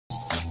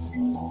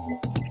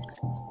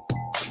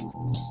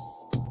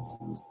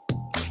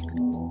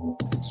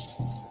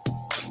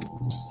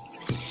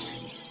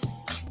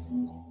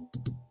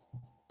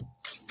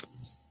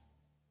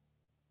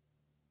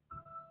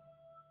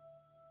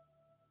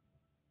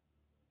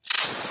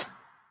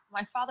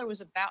my father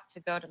was about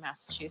to go to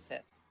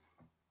Massachusetts.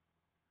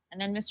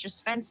 And then Mr.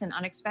 Svensson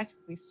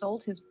unexpectedly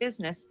sold his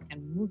business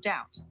and moved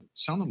out. It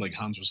sounded like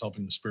Hans was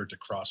helping the spirit to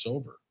cross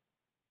over.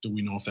 Do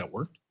we know if that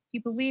worked? He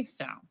believes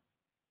so.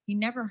 He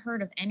never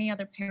heard of any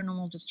other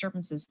paranormal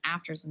disturbances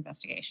after his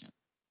investigation.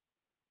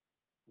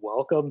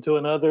 Welcome to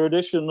another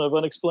edition of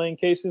Unexplained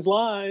Cases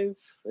Live.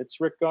 It's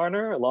Rick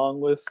Garner,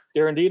 along with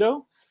Darren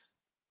Dedo,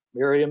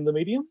 Maryam the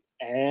Medium,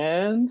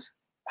 and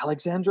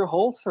Alexandra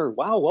Holzer.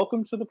 Wow,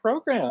 welcome to the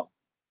program.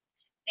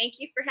 Thank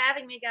you for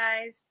having me,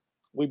 guys.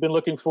 We've been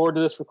looking forward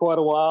to this for quite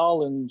a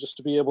while, and just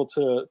to be able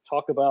to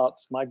talk about,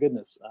 my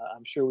goodness,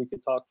 I'm sure we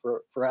could talk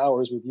for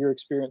hours with your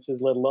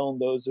experiences, let alone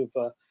those of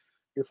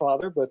your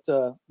father, but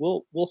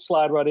we'll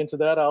slide right into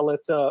that. I'll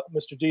let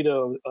Mr.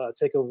 Dedo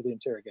take over the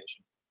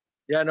interrogation.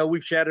 Yeah, I know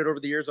we've chatted over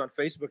the years on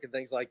Facebook and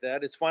things like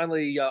that. It's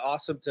finally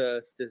awesome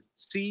to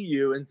see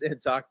you and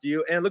talk to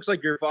you. And it looks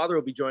like your father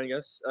will be joining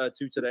us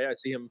too today. I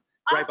see him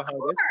right behind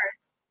us.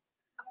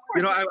 Of course.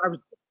 You know,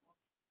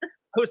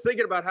 I was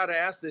thinking about how to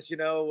ask this. You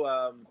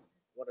know,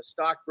 when a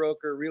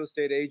stockbroker, real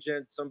estate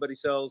agent, somebody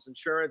sells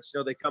insurance, you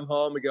know, they come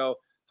home and go,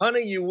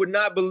 "Honey, you would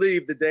not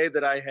believe the day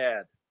that I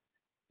had."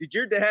 Did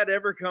your dad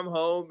ever come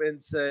home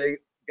and say,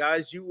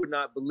 "Guys, you would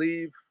not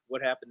believe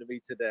what happened to me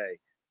today"?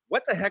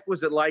 What the heck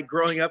was it like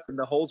growing up in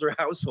the Holzer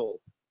household?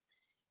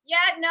 Yeah,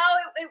 no,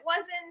 it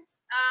wasn't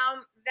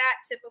that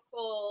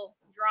typical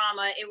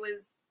drama. It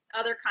was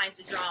other kinds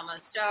of drama.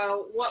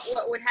 So what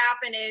would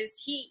happen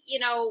is he, you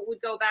know,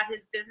 would go about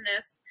his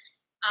business.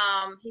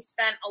 He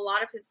spent a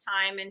lot of his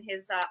time in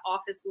his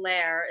office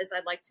lair, as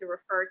I'd like to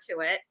refer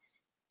to it.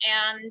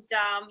 And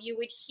you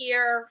would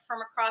hear from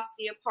across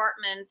the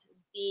apartment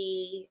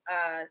the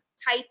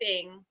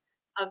typing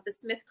of the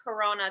Smith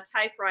Corona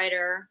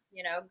typewriter,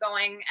 you know,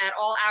 going at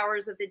all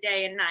hours of the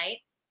day and night.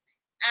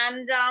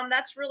 And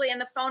that's really, and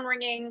the phone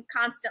ringing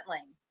constantly,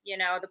 you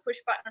know, the push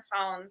button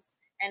phones.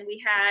 And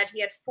he had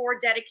 4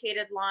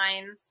 dedicated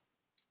lines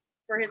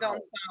for his own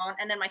phone.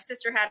 And then my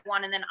sister had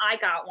one, and then I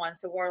got one.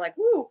 So we're like,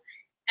 woo.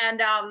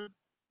 And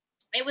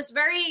it was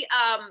very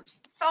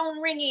phone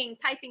ringing,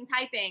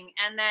 typing,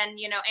 and then,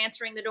 you know,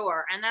 answering the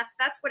door. And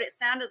that's what it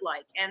sounded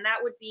like. And that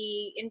would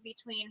be in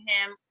between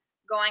him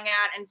going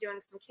out and doing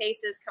some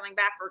cases, coming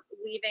back or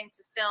leaving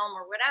to film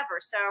or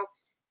whatever. So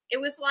it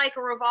was like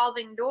a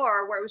revolving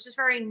door where it was just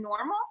very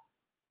normal.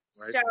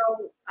 Right. So,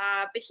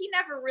 but he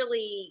never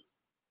really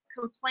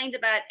complained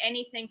about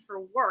anything for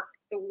work.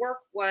 The work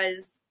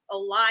was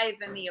alive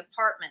in the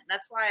apartment.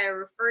 That's why I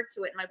referred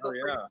to it in my book.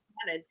 Oh,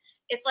 yeah.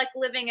 It's like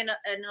living in a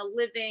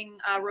living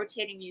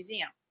rotating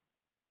museum,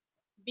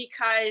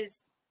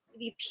 because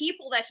the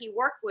people that he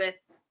worked with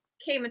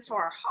came into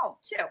our home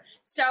too.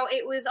 So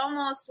it was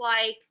almost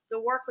like the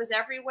work was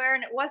everywhere,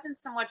 and it wasn't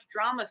so much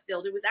drama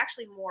filled. It was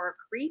actually more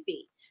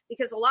creepy,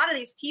 because a lot of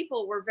these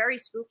people were very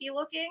spooky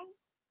looking.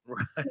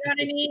 Right. You know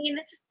what I mean?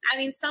 I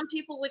mean, some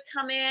people would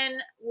come in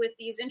with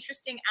these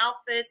interesting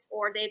outfits,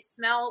 or they'd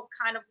smell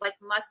kind of like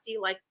musty,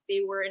 like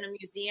they were in a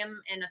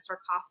museum in a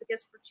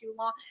sarcophagus for too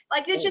long.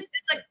 Like it's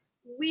like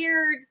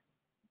weird.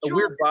 A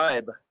weird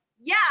vibe.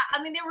 Yeah.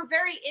 I mean, they were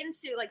very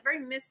into, like, very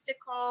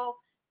mystical.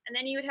 And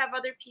then you would have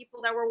other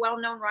people that were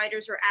well-known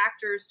writers or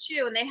actors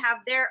too, and they have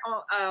their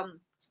own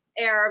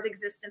air of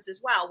existence as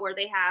well, where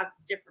they have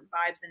different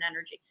vibes and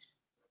energy.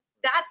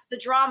 That's the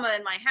drama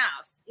in my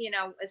house, you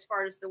know, as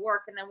far as the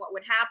work. And then what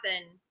would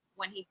happen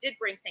when he did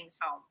bring things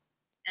home,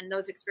 and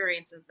those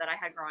experiences that I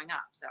had growing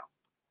up. So.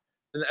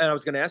 And I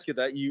was going to ask you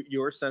that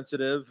you're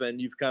sensitive,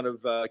 and you've kind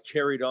of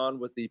carried on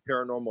with the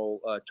paranormal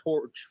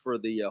torch for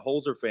the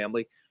Holzer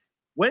family.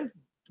 When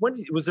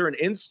was there an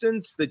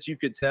instance that you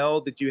could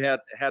tell that you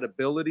had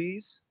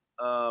abilities,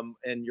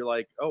 and you're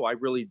like, oh, I'm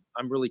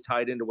really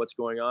tied into what's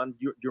going on? Do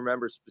you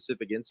remember a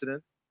specific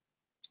incident?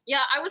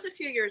 Yeah, I was a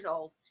few years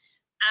old,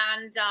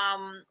 and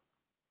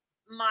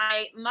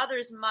my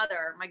mother's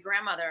mother, my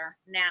grandmother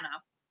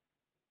Nana,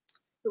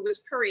 who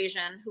was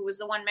Parisian, who was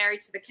the one married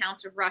to the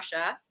Count of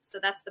Russia. So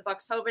that's the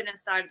Buxhoven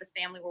side of the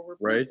family where we're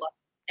blue blood.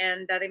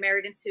 And they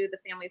married into the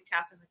family of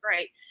Catherine the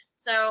Great.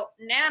 So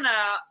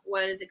Nana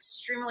was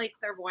extremely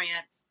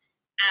clairvoyant,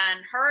 and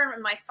her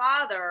and my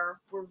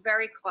father were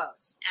very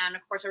close. And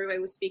of course, everybody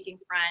was speaking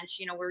French.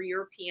 You know, we're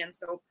European,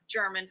 so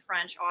German,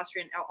 French,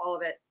 Austrian, all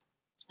of it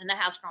in the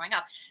house growing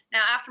up.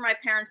 Now, after my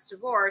parents'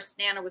 divorce,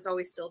 Nana was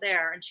always still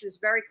there, and she was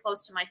very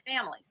close to my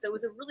family. So it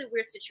was a really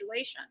weird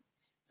situation.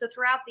 So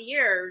throughout the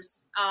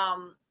years,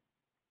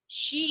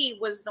 she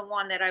was the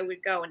one that I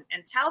would go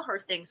and tell her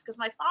things, because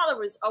my father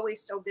was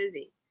always so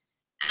busy.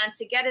 And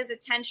to get his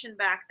attention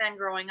back then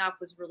growing up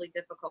was really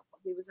difficult.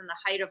 He was in the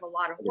height of a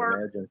lot of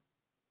work.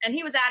 And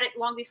he was at it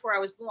long before I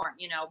was born,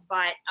 you know.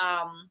 But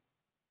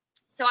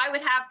so I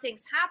would have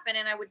things happen,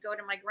 and I would go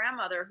to my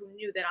grandmother, who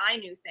knew that I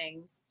knew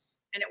things.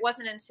 And it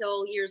wasn't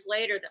until years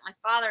later that my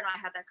father and I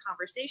had that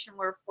conversation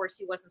where, of course,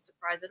 he wasn't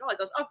surprised at all. He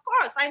goes, "Of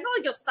course, I know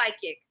you're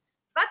psychic.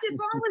 What is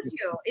wrong with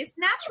you? It's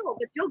natural,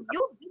 but you'll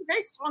be a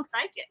very strong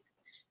psychic."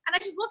 And I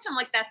just looked at him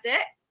like, that's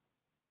it.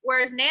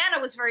 Whereas Nana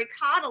was very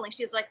coddling.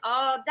 She's like,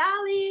 "Oh,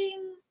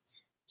 darling,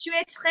 tu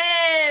es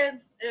très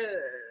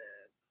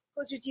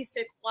quand tu dis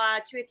c'est quoi,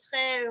 tu es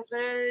très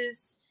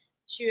heureuse,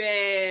 tu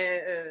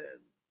es,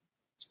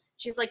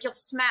 she's like, you're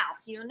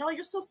smart, you know,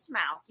 you're so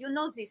smart, you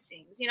know these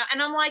things, you know,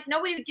 and I'm like,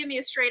 nobody would give me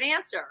a straight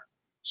answer.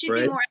 She'd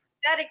be more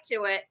empathetic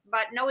to it,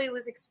 but nobody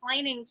was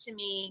explaining to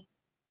me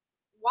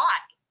why.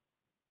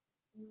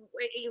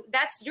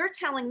 You're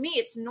telling me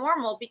it's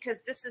normal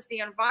because this is the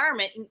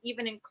environment, and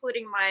even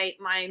including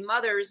my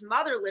mother's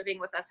mother living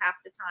with us half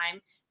the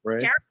time.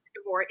 Right.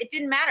 It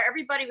didn't matter.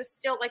 Everybody was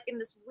still like in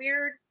this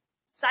weird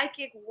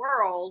psychic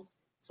world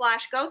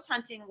 / ghost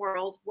hunting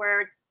world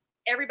where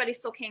everybody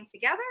still came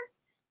together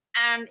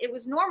and it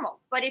was normal.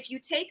 But if you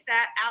take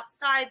that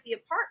outside the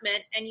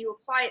apartment and you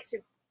apply it to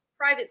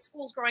private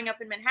schools growing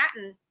up in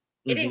Manhattan,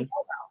 it didn't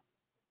go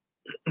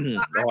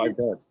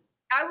well.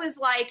 I was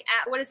like,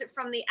 what is it,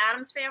 from the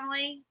Addams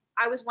Family?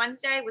 I Was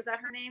Wednesday. Was that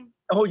her name?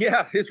 Oh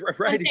yeah, it's right.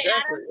 Wednesday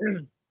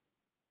Exactly.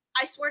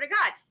 I swear to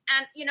God.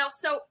 And, you know,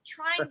 so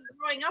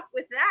growing up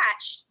with that,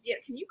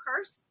 can you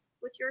curse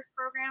with your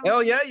program? Oh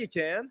yeah, you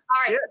can.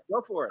 All right. Yeah,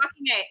 go for it.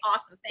 Okay,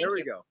 awesome. Thank you. There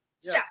we go.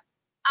 Yeah. So,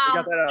 we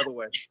got that out of the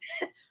way.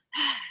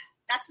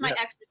 That's my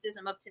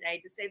exorcism of today,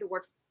 to say the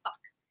word fuck.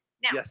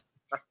 Now, yes.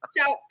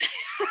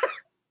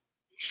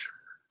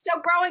 So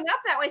growing up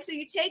that way, so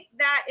you take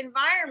that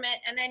environment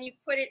and then you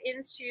put it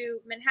into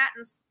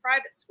Manhattan's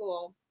private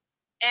school,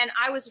 and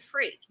I was a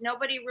freak.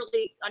 Nobody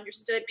really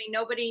understood me.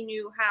 Nobody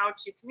knew how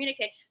to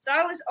communicate. So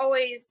I was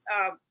always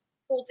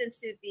pulled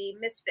into the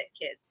misfit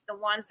kids, the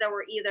ones that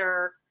were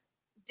either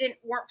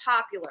weren't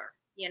popular,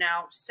 you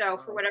know, so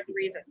for whatever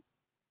reason.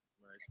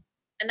 Right.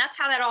 And that's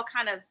how that all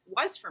kind of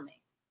was for me.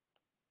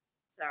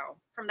 So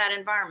from that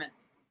environment.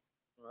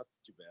 Well, that's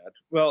too bad.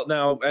 Well,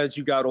 now as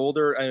you got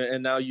older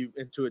and now you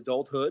into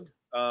adulthood,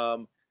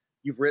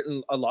 you've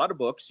written a lot of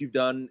books. You've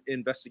done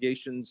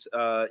investigations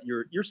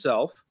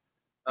yourself.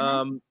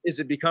 Is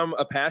it become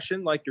a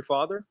passion like your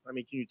father? I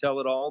mean, can you tell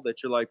it all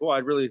that you're like, well,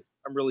 I'm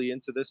really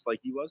into this like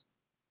he was?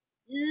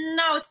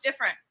 No, it's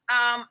different.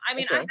 I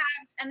mean, Okay. I have,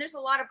 and there's a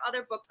lot of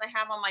other books I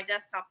have on my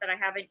desktop that I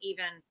haven't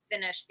even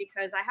finished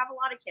because I have a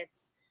lot of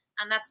kids,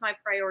 and that's my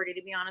priority,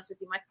 to be honest with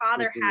you. My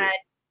father had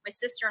my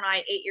sister and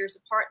I 8 years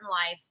apart in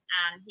life,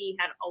 and he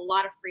had a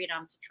lot of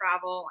freedom to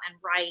travel and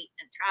write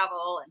and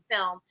travel and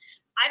film.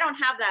 I don't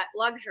have that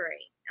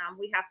luxury.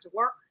 We have to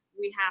work,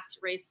 we have to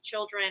raise the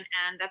children,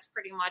 and that's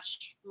pretty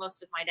much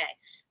most of my day.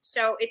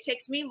 So it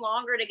takes me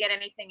longer to get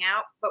anything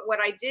out. But what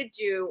I did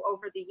do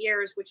over the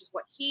years, which is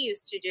what he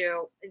used to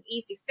do, an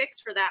easy fix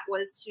for that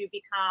was to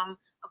become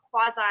a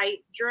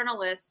quasi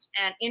journalist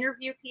and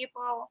interview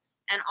people,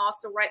 and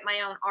also write my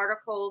own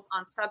articles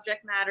on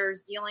subject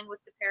matters dealing with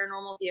the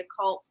paranormal, the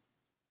occult,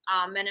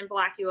 Men in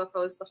Black,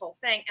 UFOs, the whole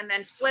thing, and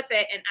then flip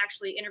it and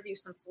actually interview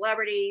some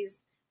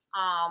celebrities,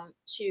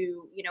 to,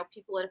 you know,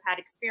 people that have had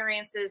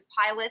experiences,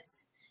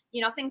 pilots,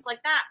 you know, things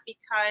like that,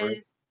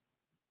 because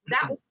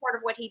that was part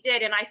of what he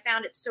did. And I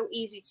found it so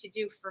easy to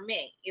do for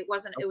me. It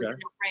was a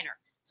no-brainer.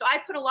 So I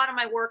put a lot of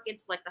my work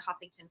into like the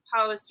Huffington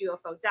Post,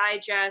 UFO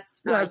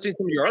Digest. Yeah, I've seen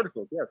some of your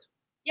articles, yes.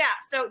 Yeah,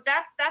 so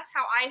that's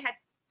how I had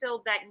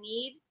filled that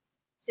need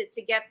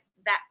to get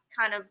that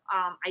kind of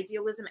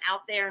idealism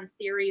out there, and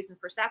theories and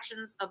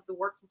perceptions of the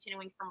work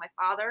continuing from my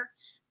father.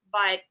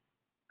 But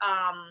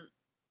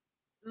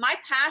my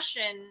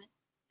passion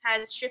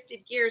has shifted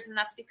gears, and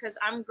that's because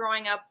I'm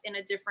growing up in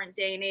a different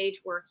day and age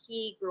where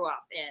he grew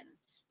up in.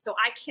 So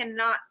I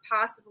cannot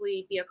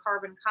possibly be a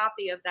carbon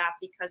copy of that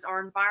because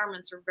our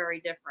environments are very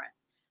different.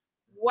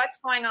 What's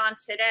going on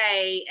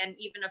today, and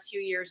even a few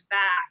years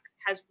back,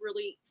 has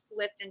really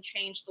flipped and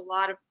changed a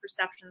lot of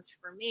perceptions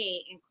for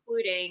me,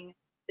 including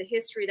the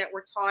history that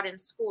we're taught in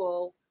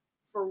school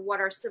for what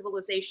our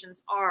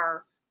civilizations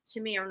are,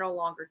 to me, are no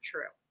longer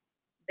true.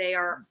 They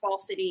are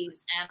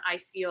falsities, and I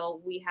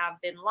feel we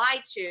have been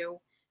lied to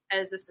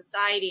as a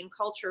society and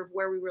culture of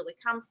where we really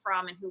come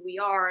from and who we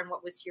are and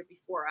what was here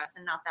before us,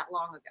 and not that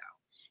long ago.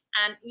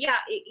 And yeah,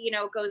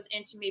 it goes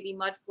into maybe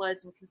mud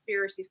floods and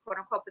conspiracies, quote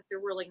unquote, but they're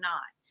really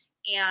not.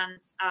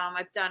 And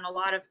I've done a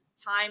lot of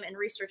time and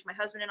research. My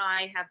husband and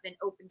I have been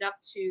opened up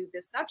to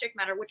this subject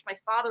matter, which my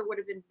father would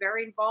have been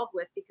very involved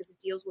with because it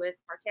deals with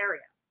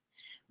Tartaria.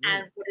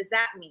 And what does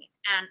that mean?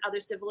 And other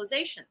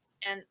civilizations.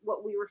 And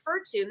what we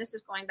refer to, and this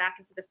is going back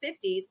into the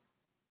 50s,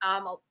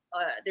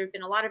 there have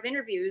been a lot of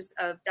interviews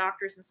of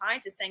doctors and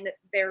scientists saying that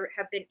there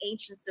have been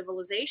ancient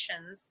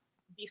civilizations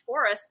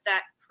before us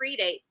that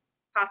predate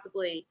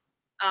possibly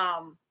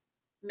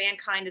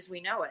mankind as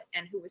we know it,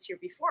 and who was here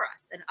before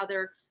us, and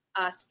other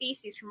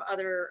species from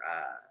other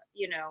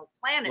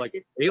planets,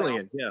 like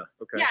alien. Yeah,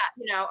 okay.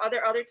 Yeah,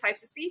 other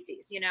types of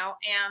species,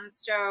 and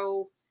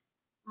so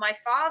my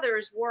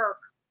father's work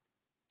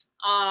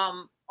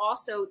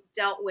also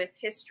dealt with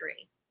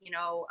history.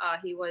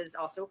 He was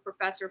also a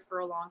professor for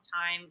a long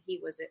time. He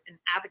was an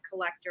avid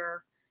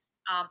collector,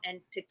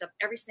 and picked up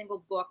every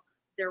single book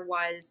there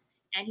was.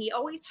 And he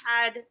always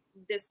had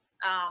this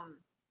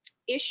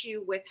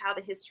issue with how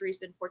the history has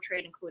been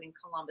portrayed, including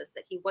Columbus,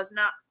 that he was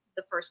not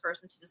the first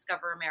person to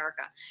discover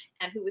America,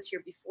 and who was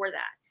here before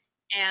that.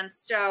 And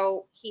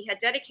so he had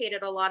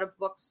dedicated a lot of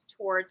books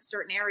towards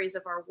certain areas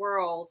of our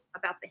world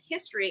about the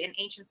history and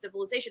ancient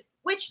civilization,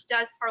 which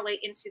does parlay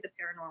into the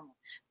paranormal,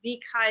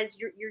 because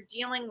you're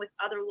dealing with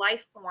other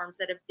life forms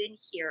that have been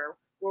here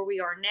where we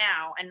are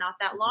now and not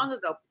that long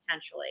ago,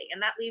 potentially.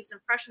 And that leaves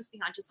impressions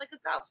behind, just like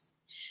a ghost,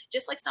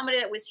 just like somebody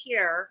that was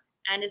here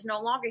and is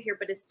no longer here,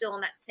 but is still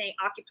in that same,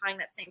 occupying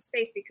that same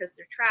space because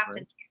they're trapped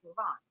and can't move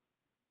on.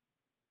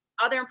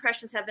 Other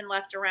impressions have been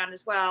left around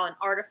as well, and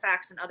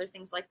artifacts and other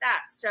things like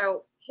that.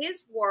 So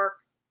his work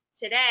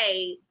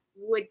today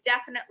would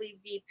definitely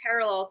be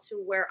parallel to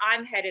where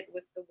I'm headed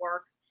with the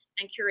work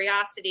and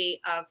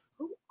curiosity of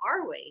who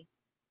are we?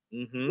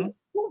 Who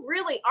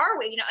really are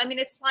we? You know, I mean,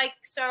 it's like,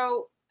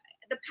 so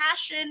the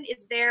passion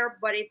is there,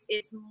 but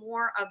it's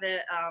more of a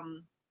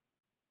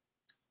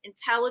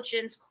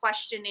intelligent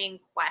questioning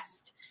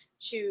quest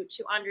to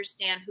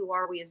understand who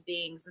are we as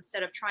beings,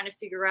 instead of trying to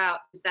figure out,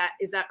 is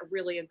that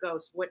really a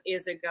ghost? What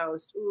is a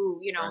ghost? Ooh,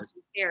 you know, I'm so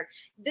scared.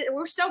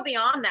 We're so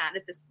beyond that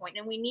at this point,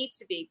 and we need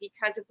to be,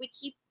 because if we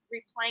keep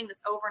replaying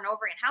this over and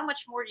over again, how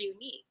much more do you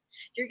need?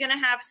 You're going to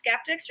have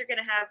skeptics, you're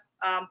going to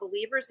have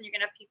believers, and you're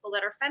going to have people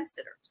that are fence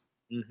sitters.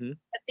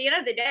 At the end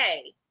of the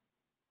day,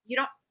 you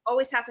don't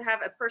always have to have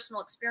a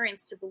personal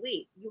experience to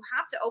believe. You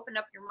have to open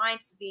up your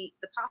mind to the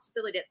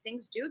possibility that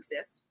things do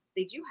exist,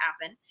 they do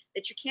happen,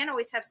 that you can't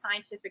always have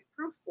scientific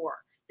proof for,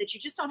 that you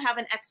just don't have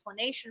an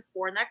explanation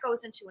for. And that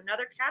goes into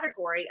another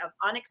category of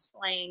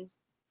unexplained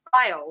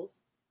files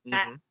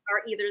that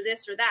are either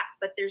this or that,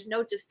 but there's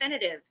no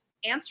definitive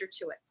answer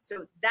to it.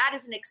 So that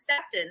is an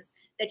acceptance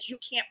that you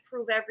can't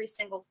prove every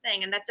single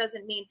thing. And that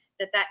doesn't mean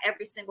that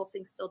every single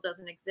thing still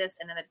doesn't exist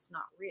and that it's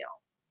not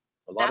real.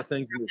 A lot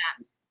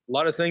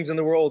of things in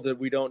the world that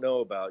we don't know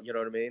about, you know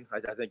what I mean?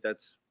 I think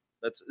that's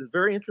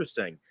very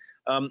interesting.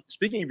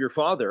 Speaking of your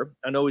father,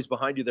 I know he's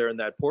behind you there in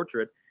that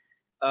portrait.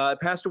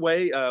 Passed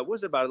away, what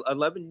was it, about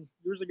 11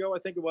 years ago, I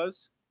think it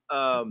was?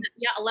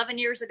 Yeah, 11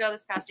 years ago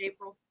this past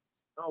April.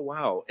 Oh,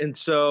 wow. And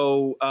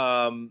so,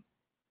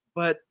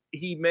 but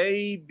he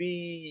may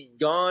be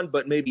gone,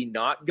 but maybe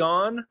not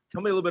gone.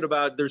 Tell me a little bit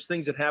about, there's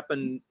things that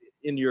happen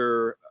in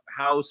your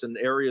house and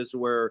areas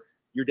where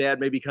your dad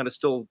may be kind of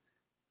still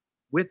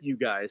with you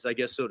guys, I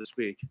guess, so to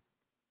speak.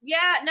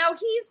 Yeah, no,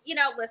 he's, you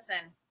know,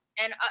 listen,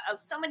 and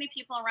so many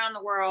people around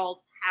the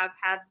world have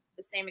had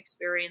the same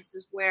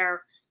experiences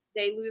where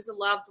they lose a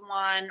loved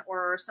one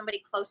or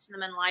somebody close to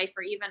them in life,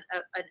 or even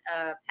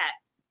a pet.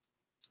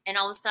 And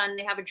all of a sudden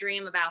they have a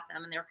dream about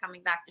them and they're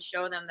coming back to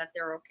show them that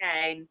they're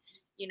okay. And,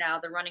 you know,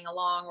 they're running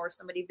along, or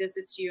somebody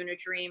visits you in a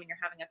dream and you're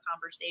having a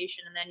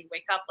conversation, and then you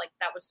wake up like,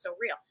 that was so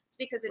real. It's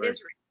because it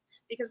is real.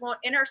 Because when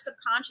in our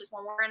subconscious,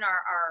 when we're in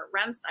our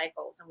REM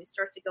cycles and we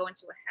start to go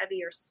into a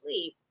heavier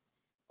sleep,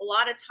 a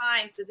lot of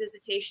times the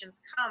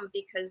visitations come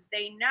because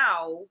they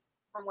know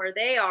from where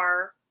they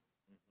are,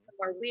 from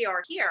where we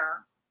are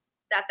here,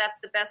 that that's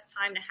the best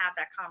time to have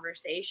that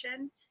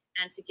conversation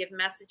and to give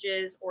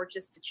messages, or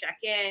just to check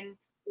in,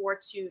 or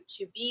to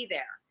be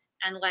there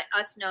and let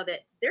us know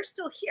that they're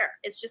still here.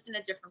 It's just in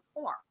a different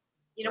form.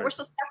 You know, we're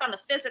so stuck on the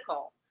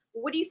physical.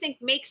 What do you think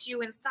makes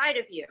you inside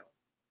of you?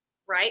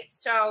 Right?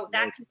 So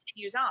that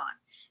continues on.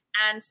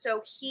 And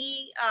so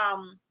he,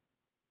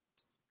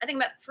 I think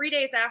about 3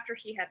 days after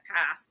he had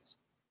passed,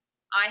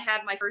 I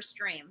had my first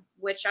dream,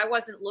 which I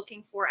wasn't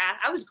looking for.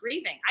 I was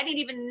grieving. I didn't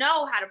even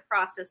know how to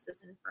process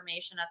this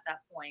information at that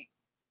point.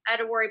 I had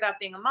to worry about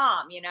being a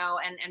mom, you know,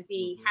 and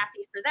be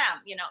happy for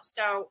them, you know.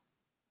 So,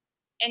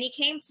 and he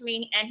came to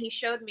me and he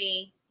showed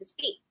me his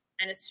feet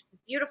and his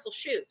beautiful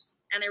shoes,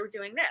 and they were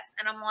doing this.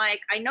 And I'm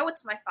like, I know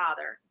it's my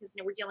father, because,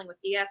 you know, we're dealing with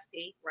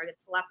ESP, where I get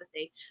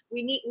telepathy.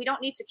 We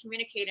don't need to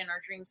communicate in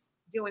our dreams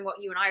doing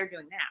what you and I are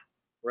doing now.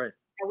 Right.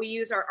 And we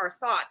use our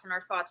thoughts, and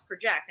our thoughts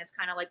project. It's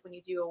kind of like when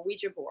you do a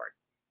Ouija board.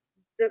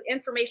 The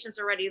information's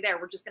already there.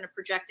 We're just going to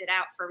project it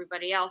out for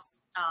everybody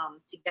else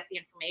to get the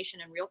information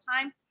in real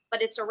time,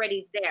 but it's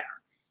already there.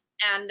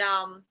 And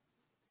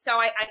so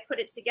I put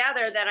it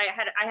together that I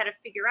had to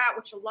figure out,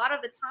 which a lot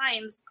of the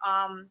times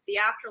the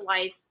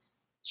afterlife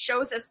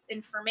shows us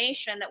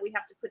information that we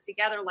have to put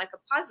together like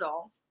a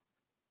puzzle.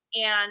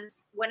 And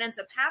what ends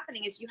up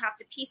happening is you have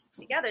to piece it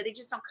together. They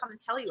just don't come and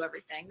tell you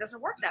everything. It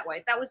doesn't work that way.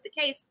 If that was the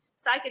case,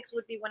 psychics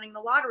would be winning the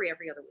lottery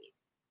every other week.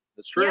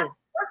 That's true. You have to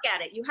work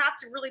at it. You have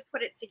to really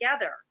put it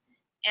together.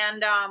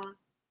 And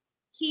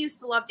he used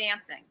to love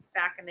dancing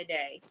back in the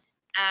day.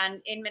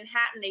 And in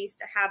Manhattan, they used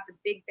to have the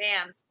big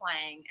bands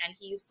playing. And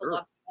he used to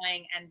love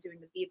playing and doing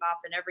the bebop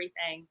and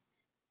everything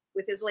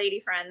with his lady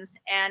friends.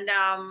 And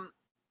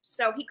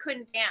so he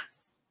couldn't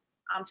dance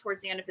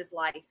towards the end of his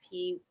life.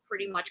 He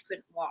pretty much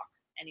couldn't walk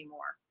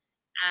anymore.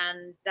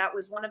 And that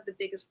was one of the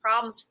biggest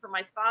problems for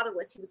my father.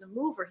 Was he was a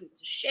mover, he was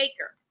a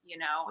shaker, you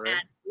know,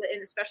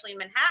 and especially in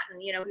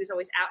Manhattan, you know, he was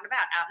always out and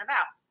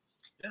about.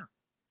 Yeah.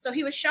 So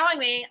he was showing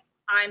me,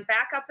 I'm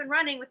back up and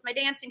running with my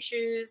dancing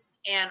shoes,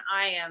 and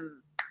I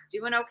am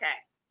doing okay.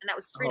 And that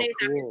was 3 days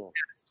after he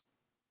passed.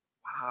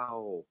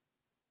 Wow.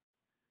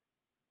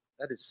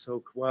 That is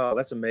so cool. Wow,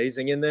 that's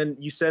amazing. And then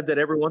you said that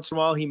every once in a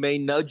while he may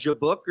nudge a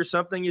book or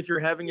something if you're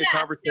having a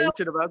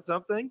conversation about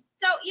something.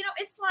 So you know,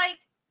 it's like,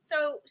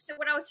 so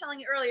what I was telling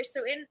you earlier,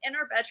 so in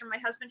our bedroom, my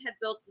husband had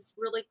built this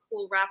really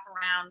cool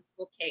wraparound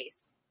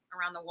bookcase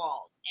around the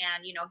walls.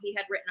 And, you know, he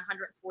had written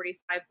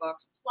 145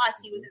 books. Plus,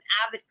 he was an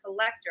avid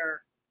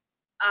collector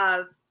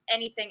of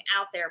anything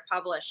out there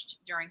published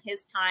during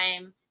his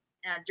time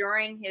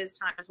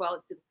as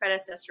well, the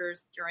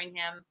predecessors during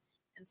him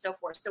and so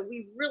forth. So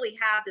we really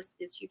have this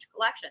huge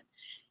collection.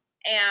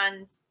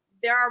 And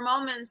there are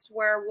moments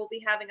where we'll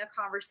be having a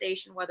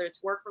conversation, whether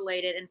it's work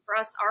related. And for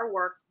us, our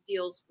work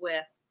deals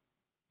with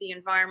the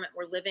environment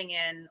we're living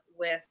in,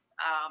 with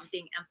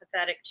being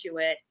empathetic to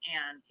it,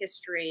 and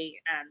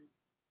history and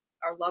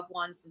our loved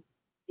ones and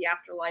the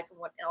afterlife and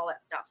all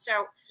that stuff.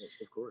 So,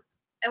 of course.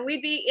 And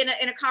we'd be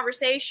in a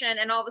conversation,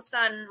 and all of a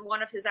sudden,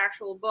 one of his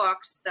actual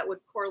books that would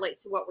correlate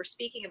to what we're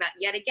speaking about.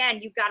 Yet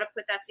again, you've got to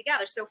put that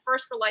together. So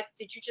first, we're like,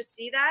 "Did you just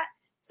see that?"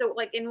 So,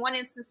 like in one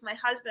instance, my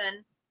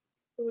husband,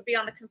 who would be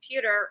on the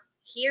computer,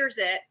 hears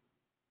it.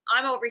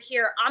 I'm over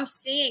here. I'm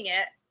seeing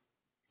it.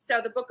 So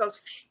the book goes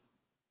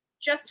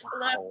just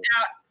enough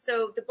out.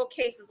 So the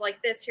bookcase is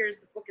like this. Here's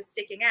the book is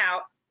sticking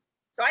out.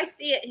 So I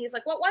see it, and he's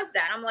like, "What was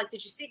that?" I'm like,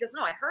 "Did you see?" He goes,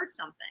 "No, I heard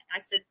something." I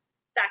said,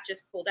 "That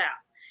just pulled out."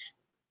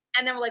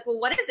 And then we're like, "Well,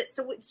 what is it?"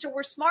 So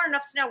we're smart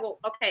enough to know, well,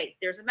 okay,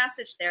 there's a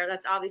message there.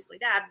 That's obviously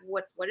Dad.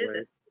 What is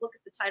this? Look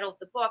at the title of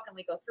the book, and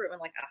we go through it,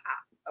 and like, aha,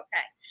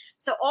 okay.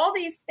 So all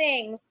these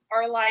things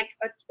are like,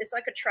 it's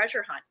like a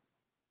treasure hunt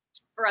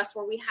for us,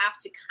 where we have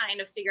to kind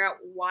of figure out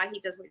why he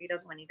does what he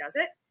does when he does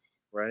it.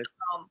 Right.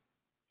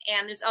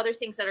 And there's other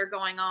things that are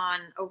going on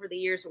over the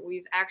years where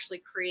we've actually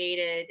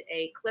created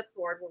a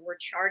clipboard where we're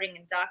charting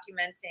and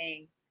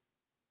documenting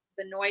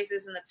the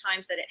noises and the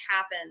times that it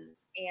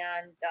happens,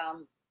 and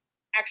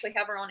actually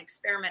have our own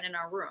experiment in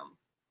our room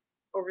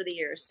over the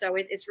years. So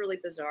it's really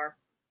bizarre.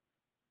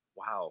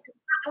 Wow.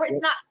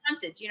 It's not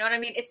haunted. You know what I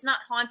mean? It's not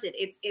haunted.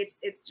 It's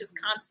just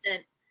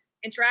constant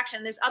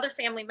interaction. There's other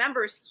family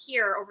members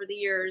here over the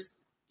years,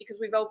 because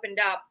we've opened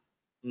up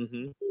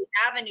the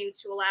avenue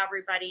to allow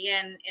everybody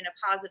in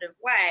a positive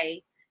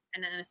way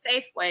and in a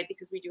safe way,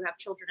 because we do have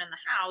children in the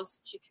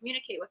house to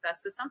communicate with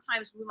us. So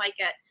sometimes we might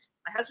get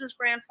my husband's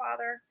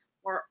grandfather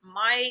or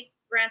my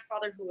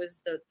grandfather, who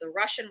was the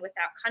Russian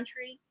without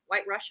country,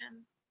 white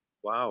Russian.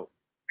 Wow.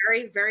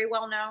 Very, very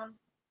well known.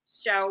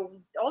 So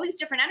all these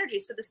different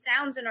energies. So the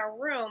sounds in our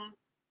room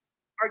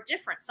are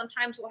different.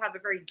 Sometimes we'll have a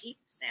very deep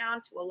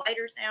sound to a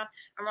lighter sound.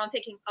 And I'm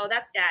thinking, oh,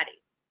 that's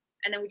Daddy.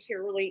 And then we'd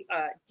hear really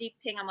deep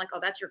ping. I'm like, oh,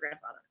 that's your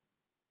grandfather.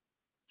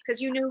 Because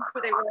you knew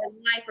who they were in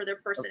life or their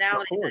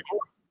personalities.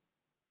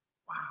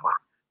 Wow.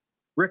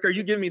 Rick, are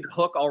you giving me the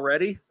hook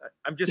already?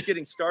 I'm just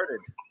getting started.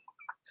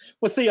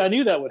 Well, see, I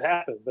knew that would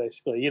happen.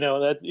 Basically, you know,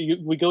 that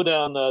we go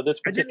down this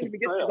particular. I didn't even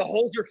get to the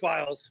Holzer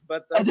Files,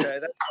 but okay,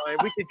 that's fine.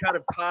 We can kind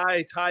of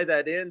tie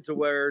that in to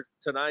where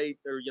tonight,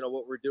 or you know,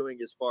 what we're doing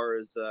as far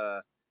as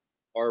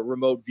our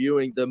remote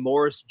viewing. The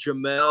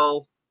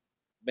Morris-Jumel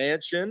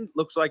Mansion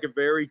looks like a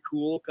very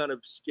cool, kind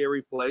of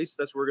scary place.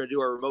 That's where we're going to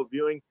do our remote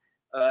viewing.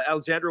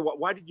 Alexandra,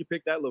 why did you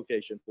pick that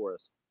location for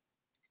us?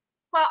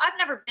 Well, I've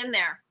never been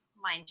there,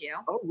 mind you.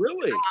 Oh,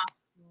 really?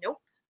 Nope.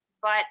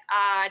 But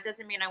it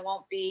doesn't mean I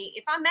won't be.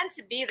 If I'm meant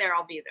to be there,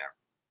 I'll be there.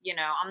 You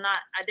know, I'm not,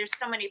 there's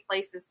so many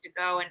places to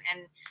go, and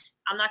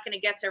I'm not going to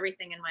get to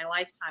everything in my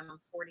lifetime. I'm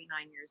 49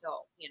 years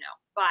old, you know,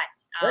 but.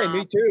 Hey,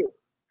 me too.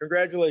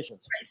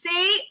 Congratulations.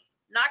 See,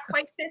 not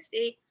quite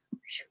 50.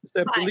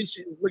 At least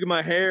look at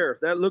my hair.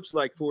 That looks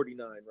like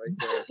 49 right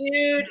there.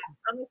 Dude,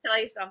 let me tell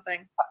you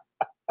something.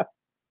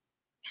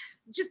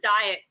 Just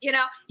diet, you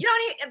know. You don't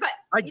need, but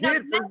I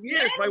did for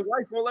years. My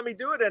wife won't let me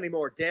do it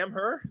anymore. Damn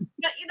her.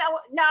 You know,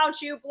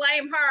 don't you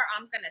blame her.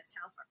 I'm gonna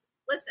tell her.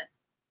 Listen,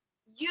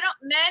 you don't,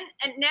 men,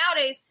 and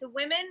nowadays to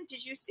women,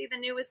 did you see the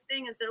newest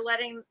thing is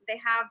they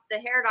have the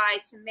hair dye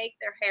to make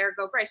their hair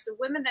go gray. So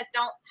women that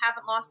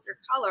haven't lost their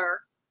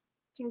color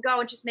can go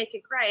and just make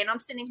it gray. And I'm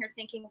sitting here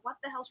thinking, what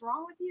the hell's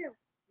wrong with you?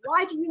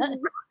 Why do you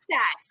rock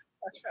that?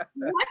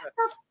 What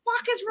the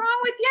fuck is wrong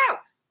with you?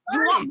 You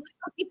want,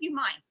 I'll give you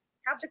mine.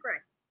 Have the gray.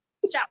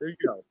 So there you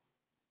go.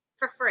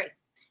 For free.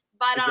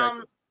 But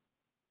exactly.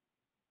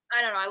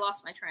 I don't know. I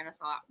lost my train of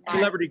thought.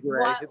 Celebrity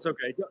gray. It's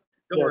okay.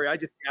 Don't worry. I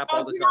just tap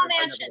all the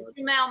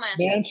time.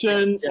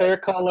 Mansions, hair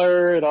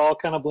color, it all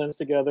kind of blends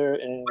together.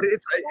 And but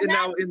it's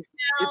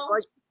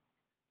like,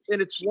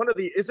 and it's one of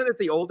the, isn't it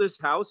the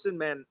oldest house in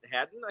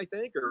Manhattan, I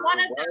think? Or one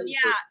of them, yeah.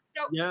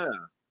 So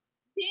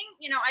being,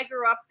 you know, I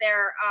grew up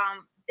there.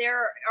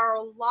 There are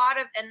a lot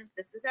of, and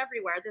this is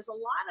everywhere, there's a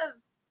lot of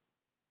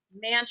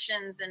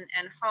mansions and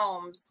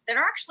homes that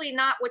are actually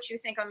not what you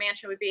think a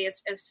mansion would be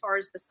as far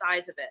as the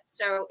size of it.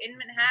 So in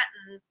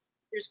Manhattan,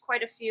 there's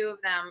quite a few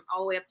of them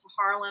all the way up to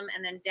Harlem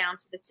and then down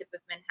to the tip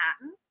of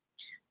Manhattan.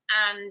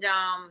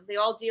 And they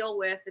all deal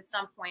with, at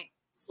some point,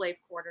 slave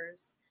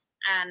quarters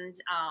and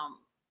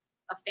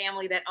a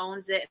family that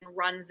owns it and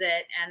runs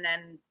it, and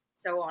then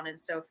so on and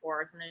so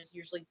forth. And there's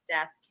usually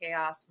death,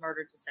 chaos,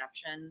 murder,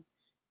 deception,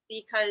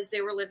 because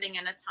they were living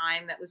in a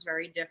time that was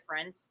very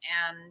different.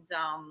 And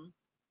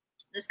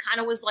this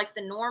kind of was like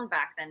the norm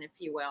back then, if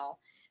you will.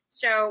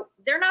 So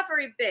they're not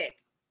very big.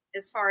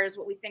 as far as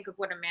what we think of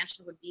what a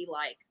mansion would be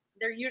like.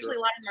 They're usually a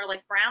lot of them are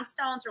like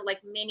brownstones or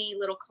like mini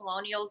little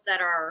colonials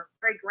that are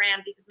very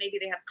grand because maybe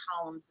they have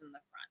columns in the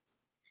front.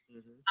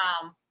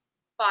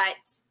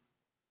 But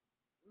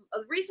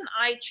the reason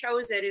I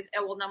chose it is,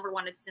 well, number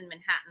one, it's in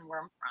Manhattan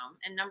where I'm from.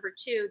 And number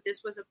two,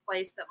 this was a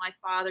place that my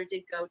father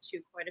did go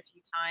to quite a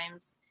few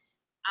times.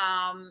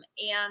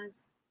 And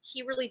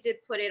he really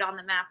did put it on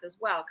the map as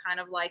well, kind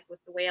of like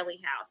with the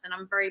Whaley House. And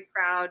I'm very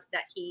proud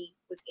that he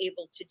was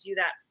able to do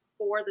that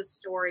for the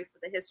story, for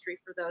the history,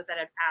 for those that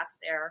had passed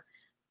there,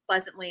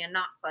 pleasantly and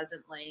not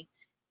pleasantly.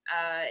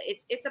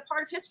 It's a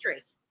part of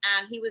history.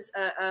 And he was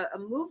a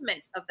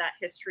movement of that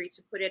history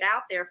to put it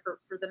out there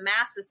for the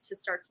masses to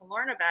start to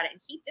learn about it. And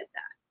he did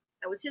that.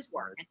 That was his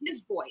work and his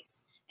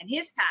voice and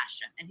his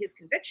passion and his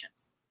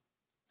convictions.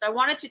 So I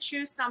wanted to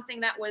choose something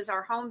that was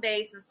our home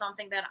base and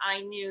something that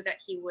I knew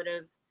that he would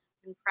have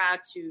been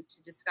proud to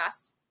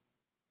discuss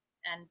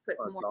and put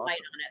more light on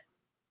it.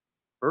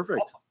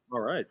 Perfect.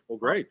 All right. Well,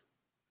 great.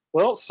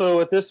 Well,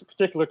 so at this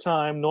particular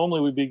time, normally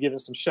we'd be giving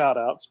some shout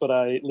outs, but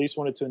I at least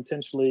wanted to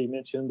intentionally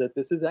mention that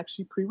this is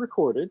actually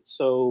pre-recorded.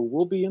 So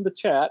we'll be in the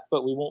chat,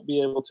 but we won't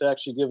be able to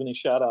actually give any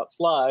shout outs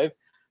live.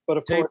 But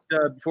of course,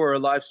 for a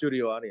live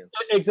studio audience.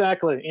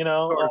 Exactly. You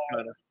know,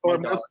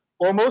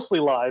 or mostly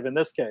live in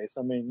this case.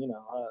 I mean, you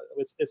know,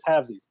 it's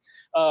halvesies.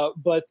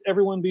 But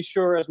everyone be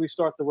sure as we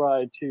start the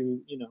ride to,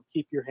 you know,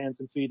 keep your hands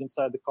and feet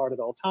inside the cart at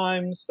all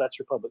times. That's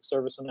your public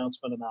service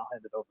announcement, and I'll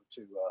hand it over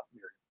to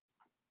Miriam.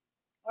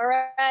 All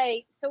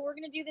right, so we're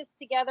going to do this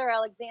together,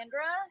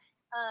 Alexandra.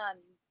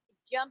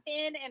 Jump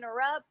in,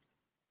 interrupt,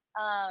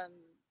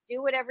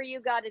 do whatever you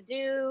got to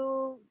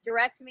do,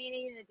 direct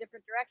me in a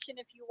different direction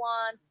if you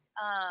want.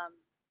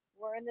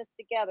 We're in this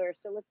together,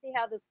 so let's see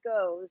how this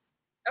goes.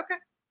 Okay.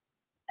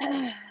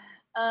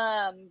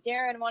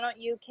 Darren, why don't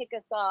you kick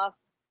us off?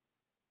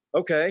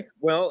 Okay,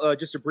 well,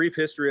 just a brief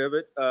history of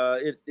it.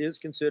 It is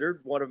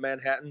considered one of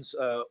Manhattan's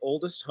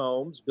oldest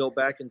homes, built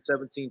back in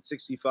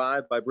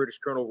 1765 by British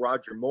Colonel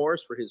Roger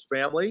Morris for his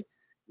family.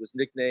 It was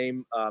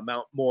nicknamed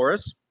Mount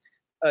Morris.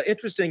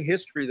 Interesting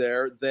history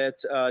there that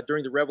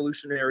during the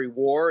Revolutionary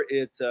War,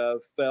 it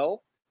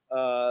fell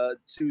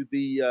to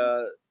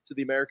the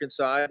American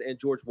side, and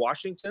George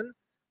Washington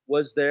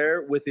was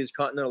there with his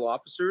Continental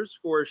officers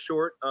for a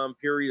short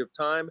period of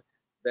time.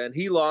 Then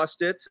he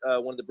lost it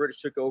when the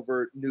British took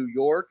over New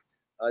York.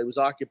 It was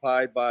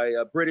occupied by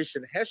British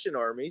and Hessian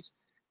armies.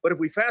 But if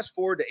we fast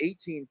forward to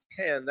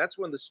 1810, that's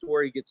when the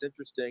story gets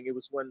interesting. It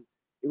was when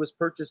it was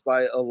purchased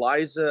by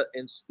Eliza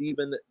and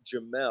Stephen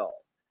Jamel.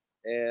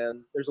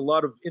 And there's a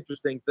lot of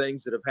interesting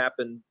things that have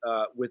happened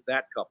with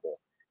that couple.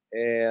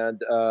 And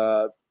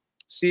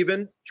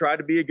Stephen tried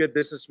to be a good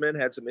businessman,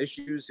 had some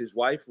issues. His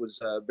wife was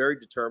very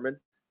determined,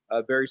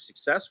 very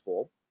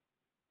successful.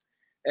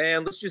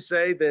 And let's just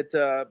say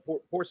that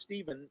poor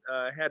Stephen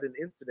had an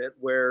incident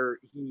where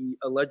he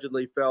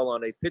allegedly fell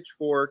on a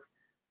pitchfork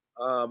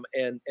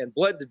and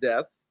bled to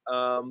death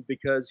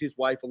because his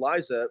wife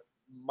Eliza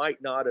might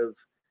not have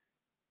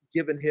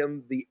given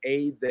him the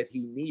aid that he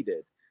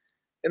needed.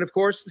 And of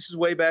course, this is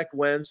way back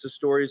when, so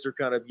stories are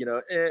kind of, you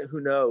know, who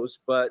knows.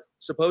 But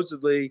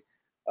supposedly,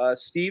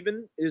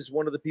 Stephen is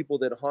one of the people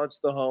that haunts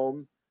the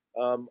home.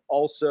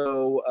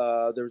 Also,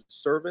 there's a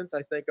servant,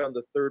 I think, on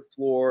the third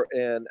floor,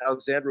 and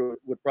Alexandra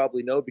would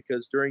probably know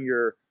because during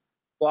your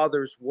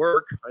father's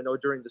work, I know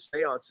during the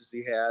seances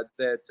he had,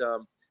 that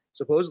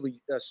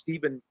supposedly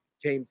Stephen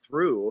came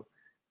through.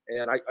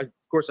 And of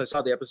course, I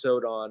saw the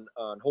episode on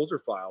Holzer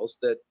Files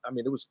that, I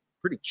mean, it was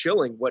pretty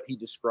chilling what he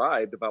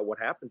described about what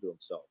happened to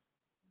himself.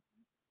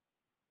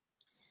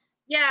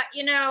 Yeah,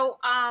 you know,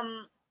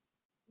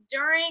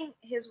 during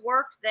his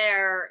work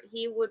there,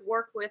 he would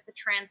work with the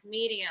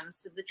transmedium.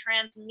 So the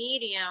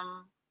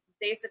transmedium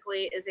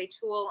basically is a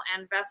tool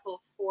and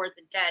vessel for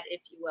the dead,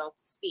 if you will,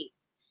 to speak.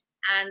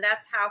 And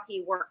that's how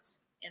he worked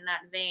in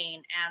that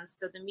vein. And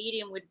so the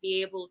medium would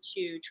be able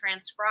to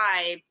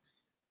transcribe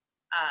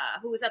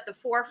who was at the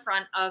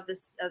forefront of the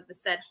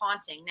said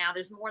haunting. Now,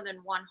 there's more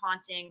than one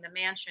haunting the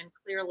mansion,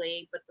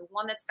 clearly, but the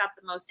one that's got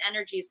the most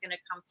energy is going to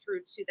come through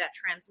to that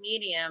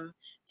transmedium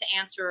to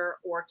answer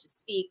or to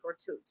speak or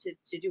to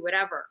do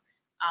whatever.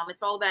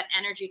 It's all about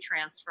energy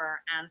transfer.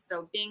 And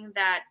so being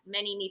that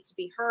many need to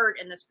be heard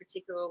in this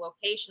particular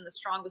location, the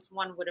strongest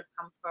one would have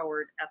come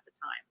forward at the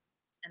time.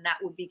 And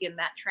that would begin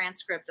that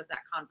transcript of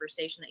that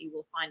conversation that you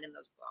will find in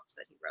those books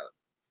that he wrote.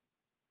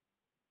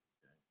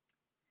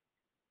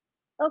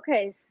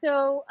 Okay,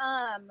 so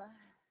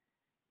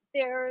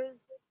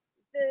there's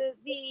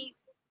the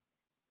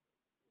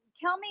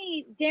tell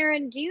me,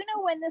 Darren, do you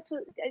know when this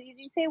was, did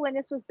you say when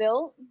this was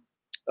built?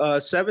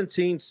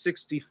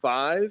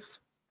 1765,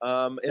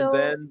 and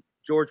then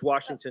George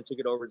Washington took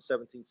it over in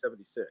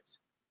 1776.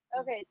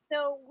 Okay,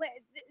 so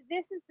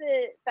this is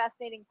the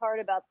fascinating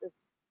part about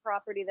this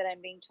property that I'm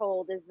being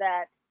told is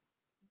that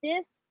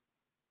there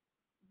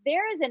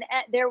has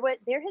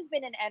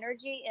been an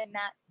energy in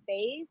that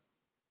space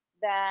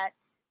that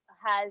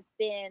has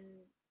been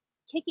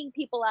kicking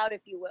people out,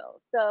 if you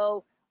will.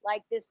 So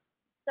like this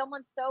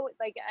someone so,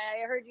 like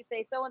I heard you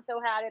say so and so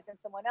had it, then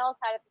someone else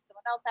had it, then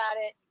someone else had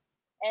it,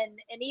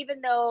 and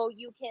even though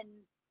you can,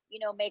 you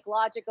know, make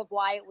logic of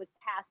why it was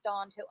passed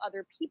on to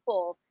other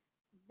people,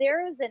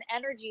 there is an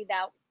energy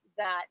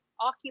that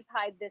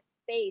occupied this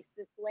space,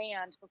 this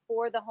land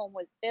before the home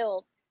was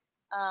built,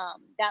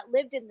 that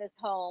lived in this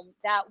home,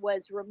 that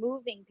was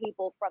removing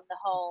people from the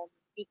home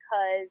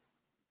because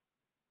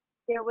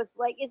there was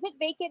like, is it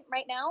vacant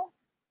right now?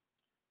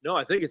 No,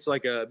 I think it's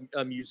like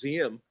a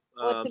museum.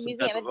 Oh, it's a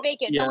museum. It's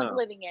vacant. Yeah. No one's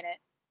living in it.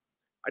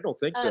 I don't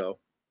think so.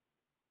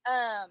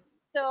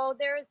 So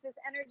there is this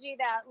energy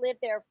that lived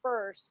there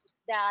first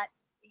that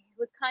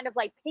was kind of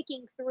like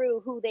picking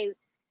through who they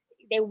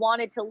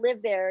wanted to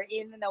live there,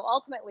 even though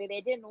ultimately they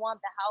didn't want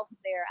the house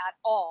there at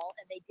all,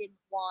 and they didn't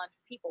want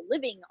people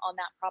living on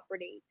that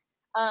property.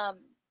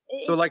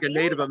 So like a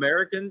Native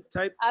American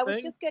type I was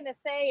thing? just going to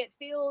say, it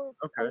feels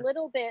a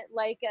little bit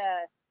like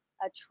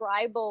a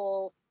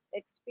tribal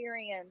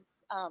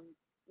experience,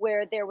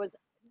 where there was,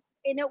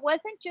 and it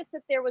wasn't just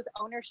that there was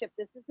ownership.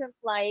 This isn't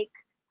like,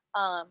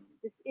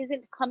 this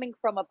isn't coming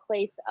from a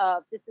place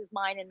of this is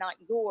mine and not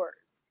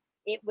yours.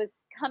 It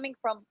was coming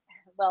from,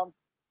 well,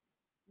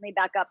 let me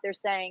back up. They're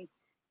saying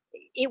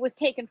it was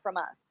taken from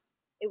us.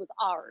 It was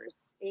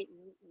ours.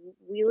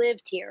 We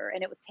lived here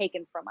and it was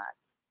taken from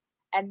us.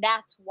 And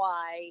that's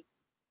why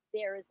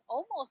there is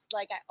almost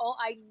like,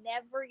 I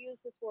never use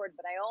this word,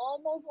 but I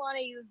almost want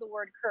to use the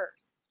word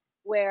curse,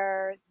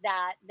 where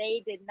that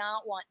they did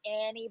not want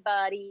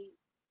anybody,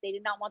 they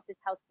did not want this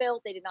house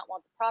built, they did not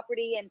want the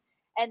property,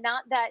 and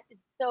not that,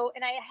 so,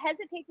 and I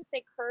hesitate to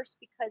say curse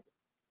because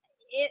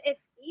it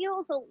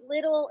feels a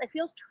little, it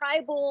feels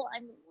tribal.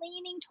 I'm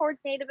leaning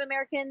towards Native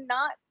American,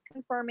 not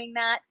confirming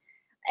that.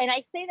 And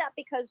I say that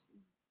because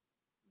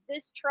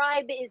this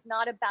tribe is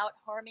not about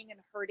harming and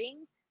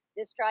hurting.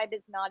 This tribe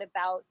is not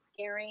about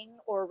scaring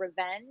or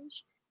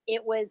revenge.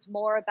 It was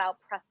more about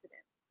precedent.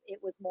 It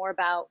was more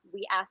about,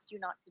 we asked you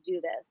not to do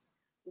this.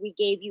 We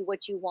gave you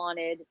what you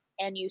wanted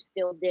and you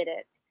still did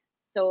it.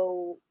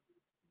 So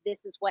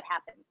this is what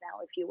happens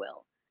now, if you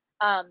will.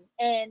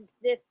 And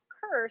this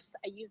curse,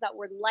 I use that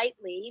word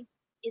lightly,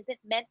 isn't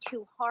meant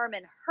to harm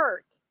and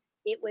hurt.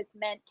 It was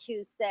meant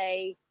to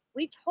say,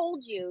 we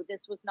told you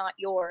this was not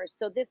yours,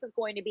 so this is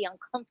going to be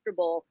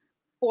uncomfortable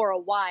for a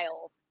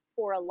while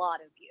for a lot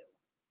of you.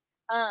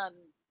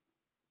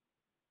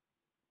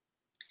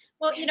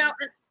 Well, you know,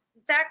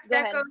 that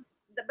goes,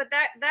 but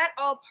that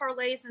all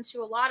parlays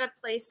into a lot of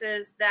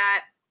places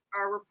that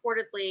are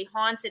reportedly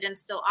haunted and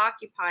still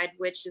occupied,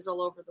 which is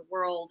all over the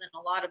world in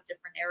a lot of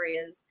different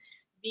areas,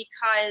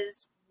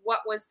 because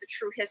what was the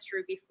true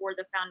history before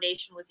the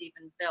foundation was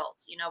even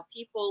built? You know,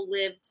 people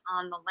lived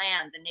on the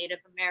land, the Native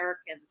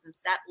Americans and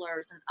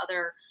settlers and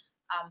other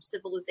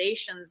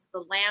civilizations.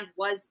 The land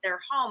was their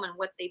home, and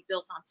what they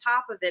built on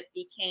top of it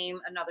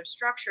became another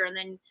structure. And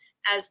then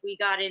as we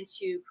got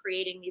into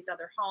creating these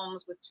other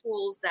homes with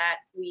tools that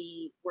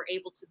we were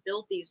able to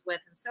build these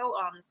with and so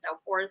on and so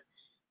forth,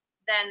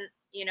 then,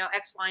 you know,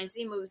 X, Y, and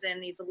Z moves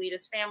in, these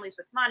elitist families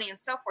with money and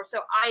so forth.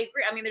 So I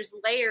agree. I mean, there's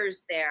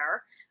layers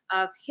there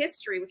of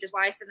history, which is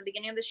why I said in the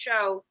beginning of the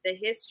show, the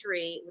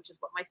history, which is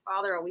what my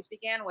father always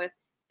began with,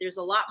 there's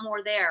a lot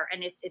more there.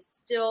 And it's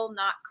still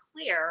not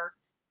clear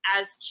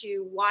as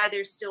to why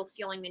they're still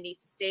feeling the need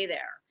to stay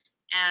there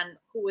and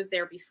who was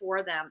there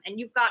before them. And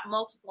you've got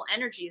multiple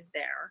energies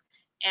there.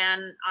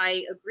 And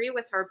I agree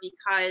with her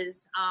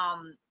because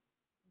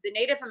the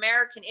Native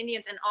American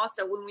Indians, and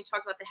also when we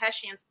talk about the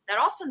Hessians, that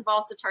also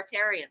involves the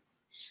Tartarians.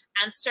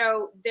 And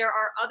so there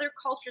are other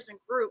cultures and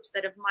groups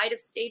that might have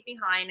stayed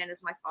behind, and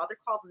as my father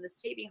called them, the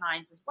stay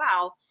behinds as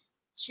well,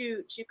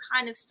 to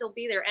kind of still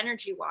be there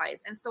energy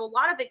wise. And so a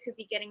lot of it could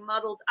be getting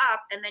muddled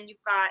up. And then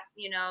you've got,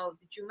 you know,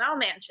 the Jumel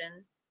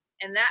Mansion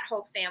and that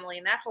whole family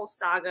and that whole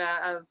saga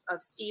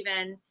of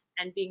Stephen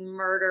and being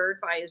murdered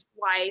by his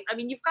wife. I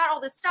mean, you've got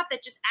all this stuff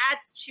that just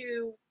adds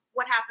to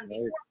what happened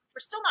before. We're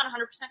still not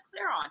 100%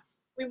 clear on.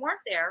 We weren't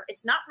there.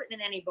 It's not written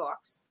in any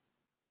books,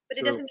 but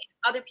it doesn't mean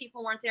other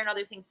people weren't there and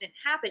other things didn't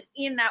happen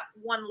in that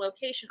one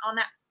location on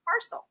that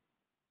parcel.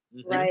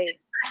 Right.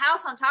 A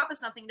house on top of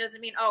something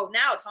doesn't mean, oh,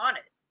 now it's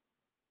haunted.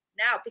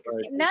 Now, because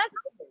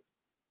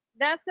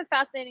that's the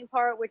fascinating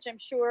part, which I'm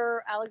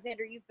sure,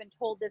 Alexandra, you've been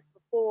told this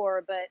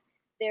before, but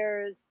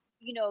there's,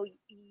 you know,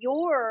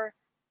 your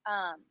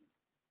I'm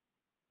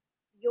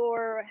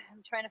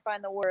trying to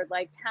find the word,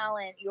 like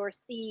talent, your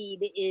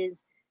seed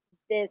is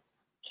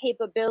this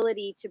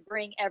capability to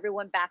bring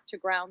everyone back to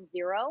ground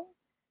zero.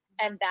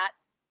 And that's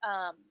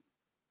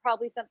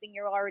probably something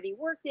you're already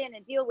worked in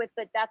and deal with,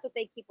 but that's what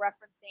they keep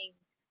referencing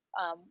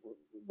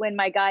when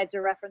my guides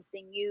are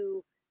referencing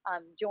you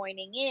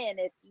joining in.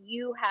 It's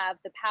you have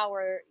the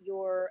power,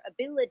 your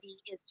ability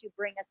is to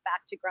bring us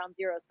back to ground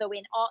zero. So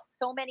in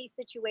so many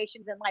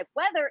situations in life,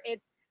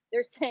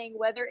 they're saying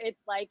whether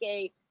it's like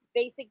a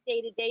basic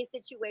day-to-day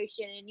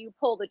situation and you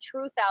pull the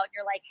truth out and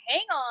you're like,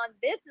 hang on,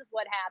 this is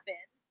what happened.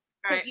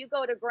 Because you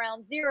go to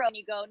ground zero and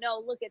you go,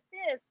 no, look at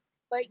this,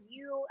 but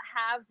you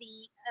have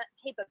the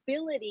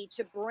capability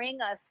to bring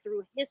us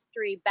through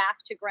history back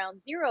to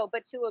ground zero,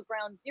 but to a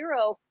ground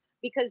zero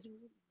because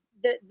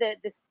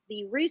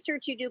the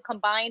research you do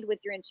combined with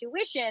your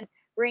intuition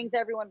brings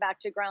everyone back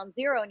to ground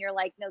zero, and you're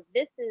like, no,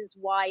 this is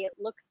why it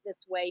looks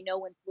this way. No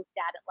one's looked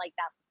at it like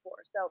that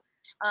before. So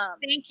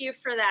thank you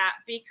for that,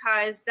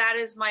 because that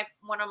is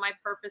one of my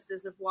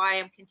purposes of why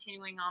I'm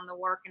continuing on the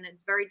work. And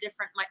it's very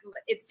different.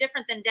 It's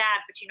different than Dad,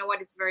 but you know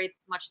what? It's very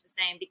much the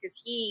same,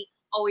 because he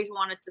always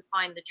wanted to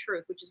find the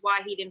truth, which is why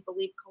he didn't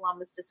believe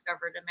Columbus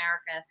discovered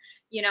America.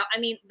 You know, I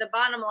mean, the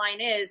bottom line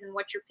is, and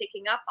what you're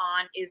picking up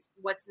on is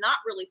what's not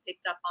really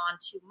picked up on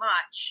too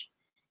much,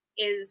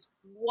 is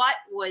what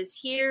was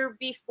here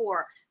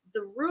before.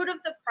 The root of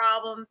the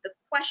problem, the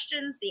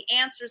questions, the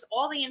answers,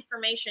 all the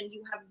information,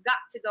 you have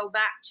got to go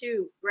back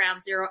to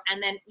ground zero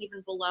and then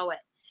even below it.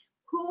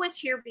 Who was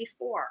here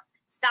before?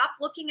 Stop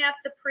looking at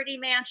the pretty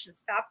mansion.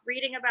 Stop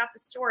reading about the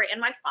story. And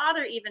my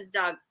father even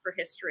dug for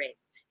history.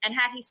 And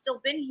had he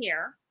still been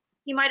here,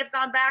 he might have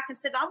gone back and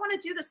said, I want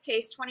to do this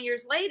case 20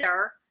 years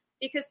later,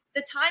 because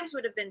the times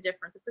would have been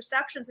different. The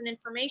perceptions and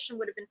information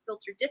would have been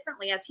filtered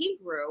differently as he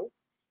grew.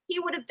 He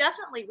would have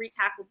definitely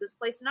retackled this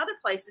place and other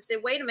places. Say,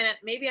 wait a minute,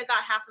 maybe I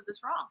got half of this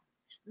wrong.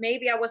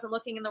 Maybe I wasn't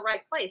looking in the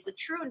right place. A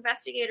true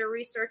investigator,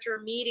 researcher,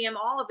 medium,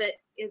 all of it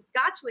is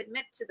got to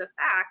admit to the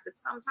fact that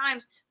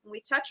sometimes when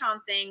we touch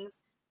on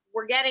things,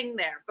 we're getting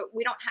there, but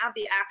we don't have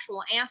the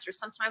actual answer.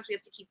 Sometimes we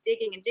have to keep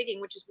digging and digging,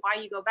 which is why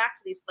you go back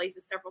to these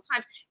places several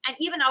times, and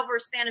even over a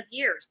span of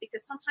years,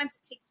 because sometimes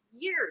it takes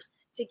years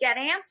to get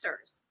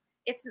answers.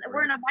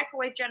 We're in a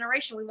microwave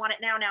generation. We want it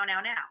now, now,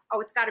 now, now. Oh,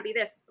 it's got to be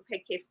this.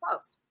 Okay, case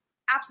closed.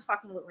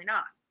 Absolutely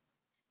not.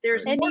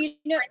 There's and more. you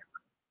know,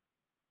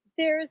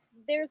 there's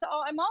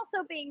I'm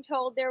also being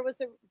told there was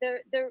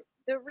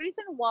the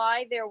reason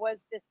why there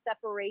was this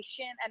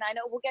separation, and I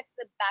know we'll get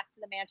back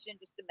to the mansion in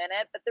just a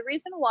minute, but the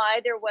reason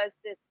why there was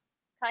this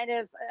kind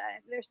of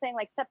they're saying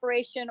like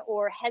separation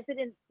or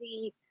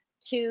hesitancy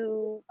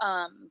to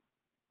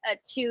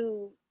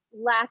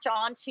latch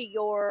on to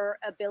your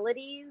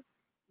abilities,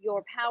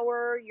 your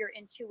power, your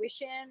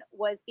intuition,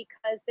 was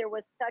because there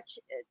was such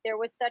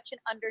an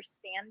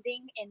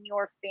understanding in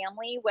your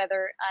family,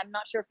 whether, I'm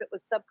not sure if it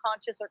was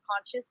subconscious or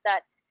conscious,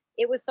 that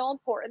it was so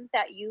important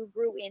that you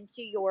grew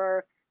into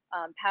your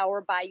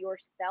power by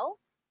yourself,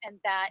 and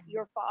that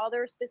your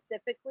father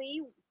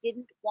specifically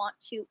didn't want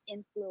to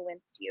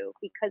influence you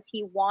because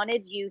he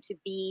wanted you to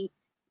be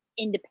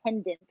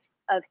independent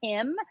of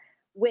him,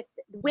 with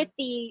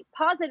the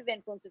positive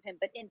influence of him,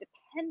 but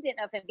independent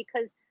of him,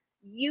 because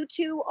you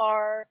two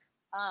are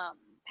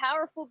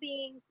powerful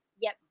beings,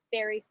 yet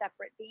very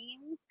separate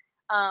beings,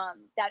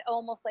 that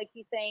almost, like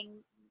he's saying,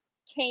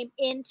 came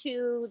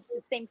into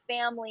the same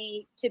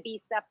family to be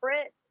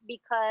separate,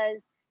 because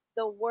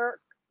the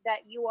work that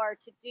you are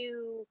to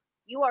do,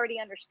 you already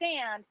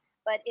understand,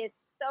 but is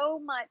so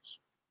much,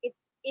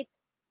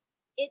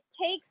 it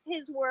takes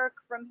his work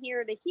from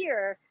here to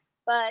here,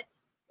 but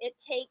it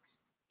takes,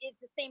 at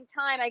the same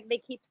time, they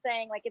keep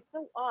saying, like, it's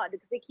so odd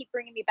because they keep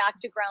bringing me back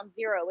to ground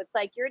zero. It's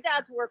like your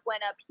dad's work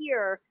went up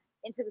here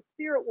into the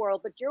spirit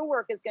world, but your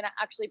work is going to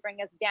actually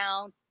bring us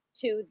down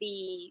to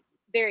the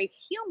very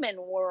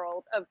human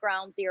world of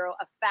ground zero,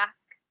 of facts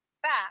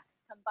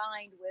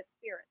combined with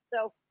spirit.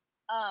 So,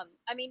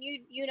 I mean,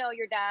 you know,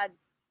 your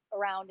dad's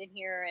around in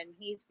here, and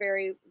he's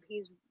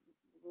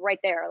right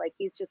there. Like,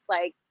 he's just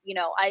like, you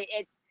know, I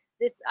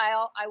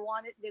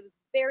wanted, it was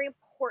very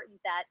important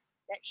that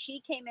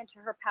she came into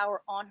her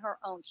power on her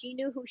own. She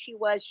knew who she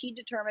was. She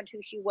determined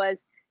who she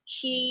was.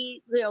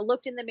 She, you know,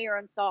 looked in the mirror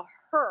and saw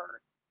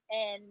her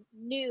and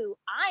knew,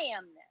 I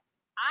am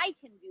this. I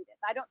can do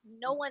this.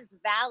 No one's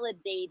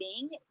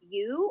validating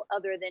you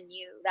other than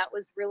you. That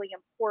was really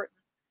important.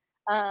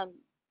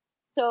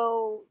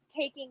 So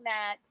taking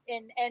that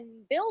and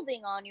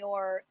building on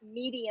your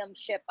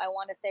mediumship, I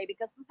want to say,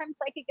 because sometimes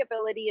psychic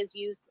ability is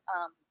used,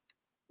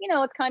 you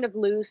know, it's kind of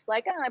loose,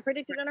 like, oh, I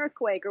predicted an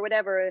earthquake or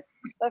whatever.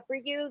 But for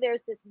you,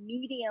 there's this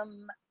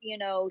medium, you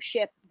know,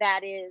 ship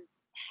that is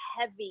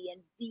heavy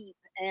and deep,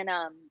 and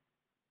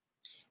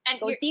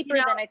goes deeper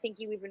than I think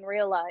you even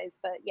realize.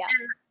 But yeah.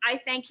 And I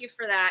thank you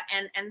for that.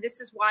 And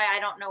this is why I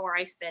don't know where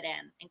I fit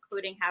in,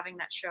 including having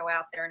that show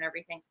out there and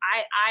everything.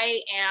 I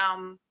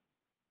am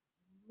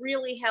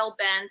really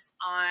hell-bent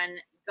on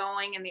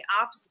going in the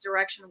opposite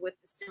direction with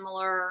the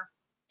similar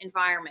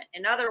environment.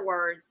 In other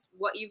words,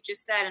 what you've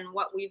just said and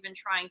what we've been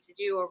trying to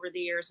do over the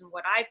years, and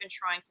what I've been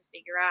trying to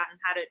figure out and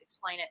how to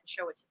explain it and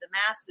show it to the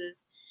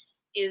masses,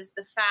 is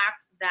the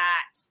fact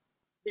that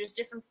there's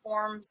different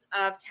forms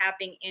of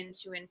tapping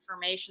into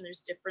information.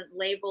 There's different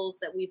labels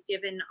that we've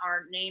given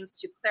our names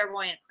to: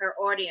 clairvoyant,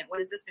 clairaudient. What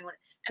does this mean?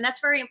 And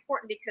that's very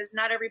important, because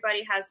not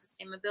everybody has the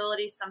same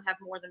ability. Some have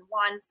more than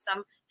one.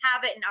 Some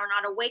have it and are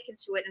not awakened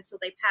to it until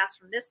they pass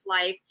from this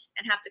life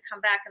and have to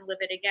come back and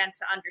live it again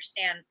to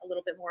understand a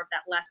little bit more of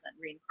that lesson,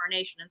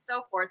 reincarnation and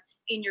so forth,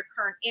 in your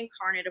current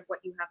incarnate of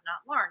what you have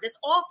not learned. It's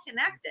all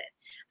connected,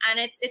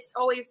 and it's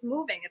always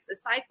moving. It's a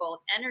cycle.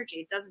 It's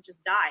energy. It doesn't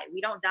just die.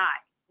 We don't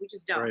die. We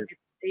just don't. Right.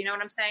 You know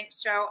what I'm saying?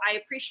 So I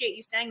appreciate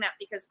you saying that,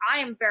 because I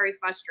am very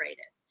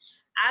frustrated.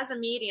 as a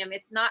medium,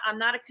 I'm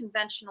not a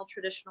conventional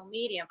traditional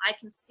medium. I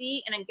can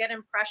see and get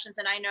impressions,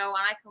 and I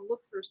can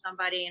look through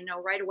somebody and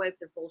know right away if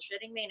they're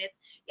bullshitting me. And it's,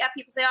 yeah,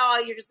 people say, oh,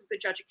 you're just a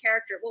good judge of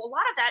character. Well, a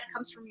lot of that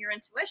comes from your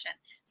intuition.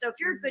 So if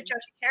you're a good judge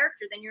of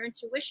character, then your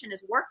intuition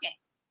is working,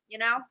 you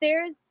know?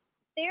 There is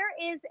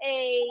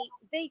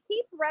they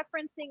keep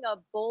referencing a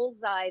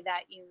bullseye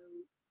that you,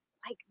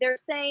 like, they're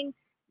saying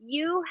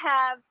you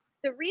have,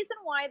 the reason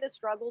why the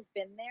struggle's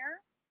been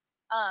there,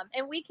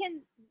 and we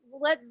can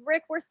let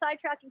Rick, we're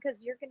sidetracking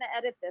because you're going to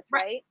edit this,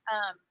 right?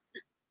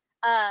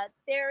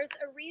 There's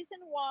a reason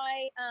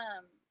why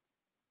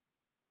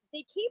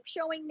they keep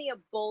showing me a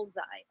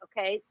bullseye.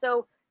 Okay,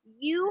 so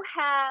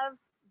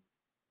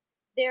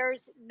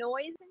there's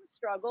noise and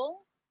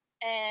struggle,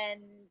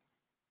 and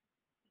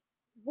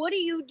what do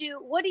you do?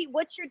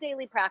 What's your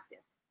daily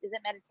practice? Is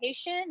it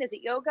meditation? Is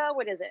it yoga?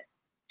 What is it?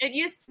 It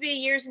used to be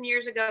years and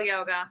years ago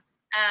yoga,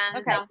 and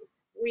okay.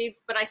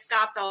 But I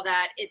stopped all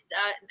that.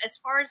 As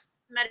far as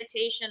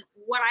meditation,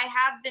 what I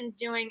have been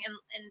doing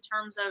in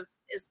terms of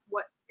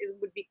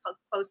would be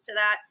close to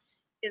that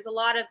is a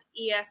lot of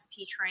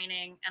ESP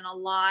training and a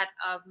lot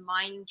of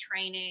mind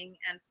training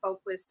and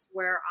focus,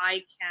 where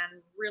I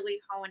can really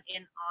hone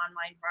in on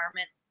my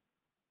environment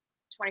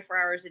 24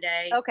 hours a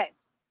day. Okay,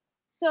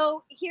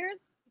 so here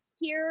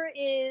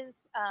is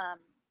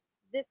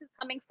this is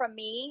coming from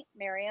me,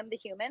 Maryam the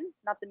human,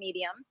 not the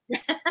medium.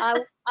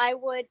 I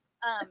would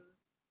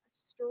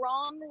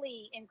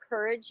strongly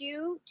encourage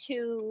you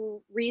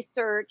to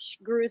research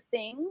Guru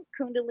Singh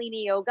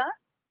Kundalini Yoga,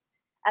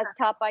 as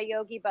taught by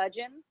Yogi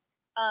Bhajan.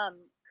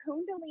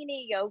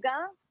 Kundalini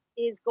Yoga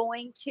is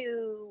going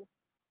to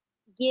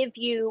give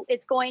you,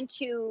 it's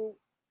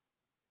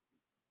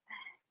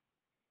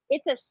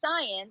a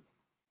science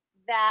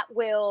that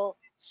will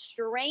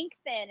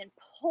strengthen and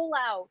pull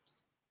out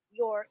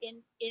your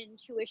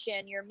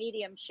intuition, your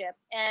mediumship,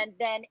 and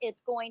then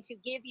it's going to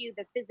give you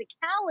the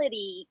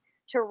physicality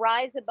to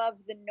rise above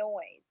the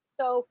noise.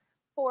 So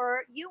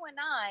for you and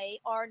I,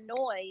 our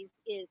noise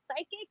is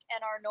psychic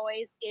and our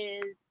noise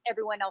is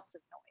everyone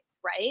else's noise,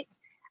 right?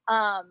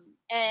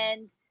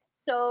 And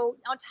so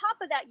on top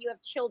of that, you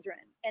have children.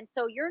 And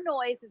so your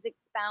noise is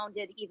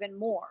expounded even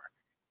more.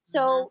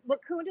 So what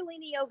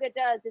Kundalini Yoga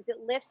does is it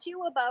lifts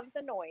you above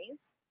the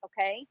noise,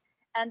 okay?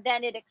 And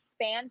then it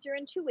expands your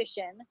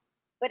intuition,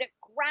 but it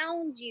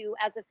grounds you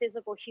as a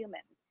physical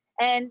human.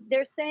 And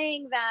they're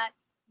saying that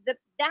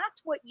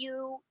that's what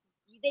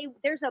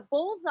there's a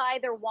bullseye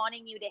they're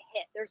wanting you to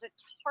hit. There's a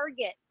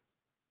target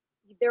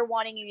they're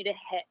wanting you to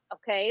hit.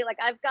 Okay. Like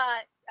I've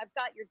got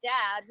your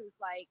dad who's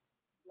like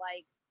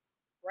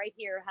right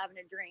here having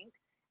a drink.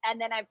 And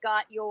then I've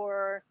got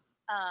your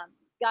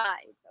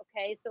guides.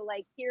 Okay. So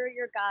like here are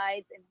your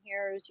guides and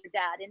here's your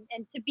dad.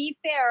 And to be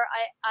fair,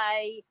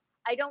 I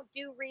don't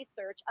do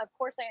research. Of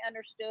course I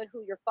understood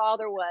who your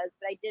father was,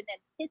 but I didn't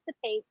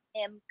anticipate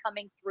him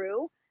coming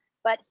through,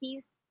 but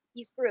he's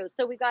through.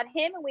 So we got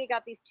him and we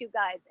got these two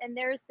guys, and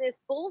there's this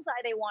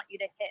bullseye they want you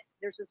to hit.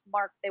 There's this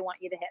mark they want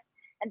you to hit.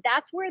 And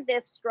that's where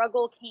this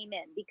struggle came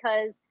in,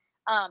 because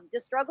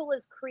the struggle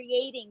is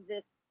creating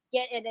this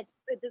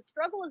the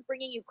struggle is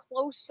bringing you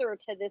closer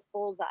to this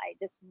bullseye,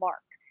 this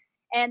mark.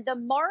 And the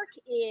mark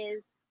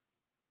is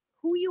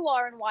who you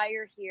are and why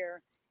you're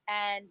here.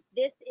 And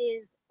this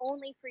is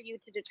only for you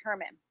to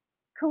determine.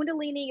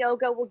 Kundalini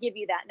Yoga will give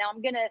you that. Now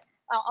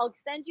I'll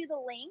send you the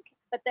link,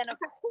 but then of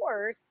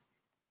course,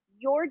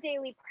 your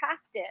daily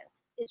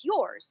practice is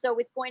yours. So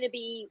it's going to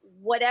be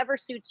whatever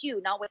suits you,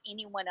 not what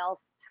anyone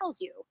else tells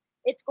you.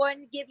 It's going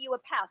to give you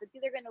a path. It's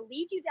either going to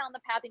lead you down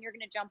the path and you're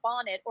going to jump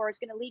on it, or it's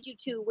going to lead you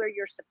to where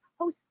you're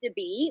supposed to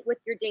be with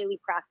your daily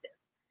practice.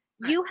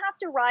 Right. You have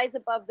to rise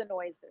above the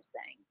noise, they're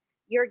saying.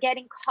 You're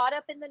getting caught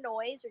up in the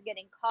noise. You're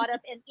getting caught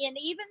up in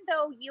even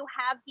though you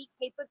have the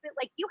capability,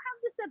 like you have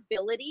this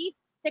ability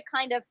to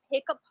kind of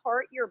pick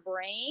apart your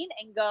brain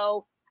and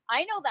go,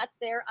 I know that's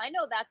there. I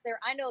know that's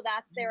there. I know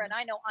that's there. And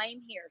I know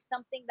I'm here.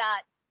 Something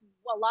that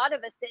a lot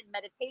of us sit in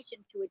meditation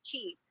to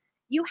achieve.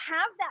 You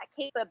have that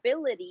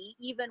capability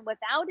even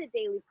without a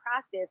daily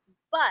practice,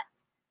 but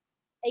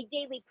a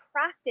daily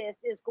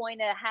practice is going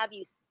to have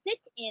you sit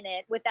in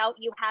it without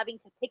you having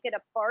to pick it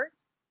apart.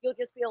 You'll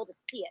just be able to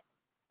see it.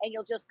 And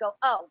you'll just go,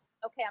 oh,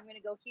 okay, I'm going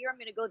to go here.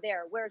 I'm going to go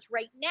there. Whereas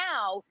right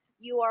now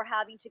you are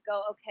having to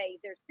go, okay,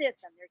 there's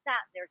this and there's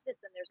that, and there's this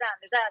and there's that, and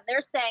there's that. And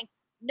they're saying,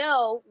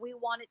 no, we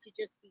want it to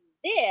just be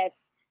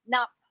this,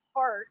 not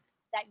parts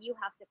that you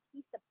have to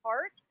piece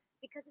apart,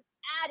 because it's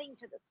adding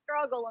to the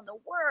struggle and the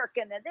work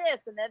and the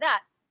this and the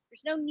that.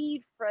 There's no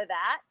need for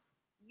that.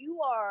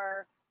 You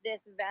are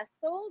this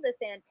vessel,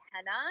 this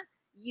antenna.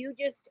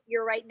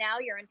 You're right now,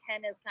 your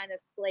antenna is kind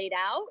of splayed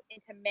out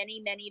into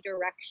many, many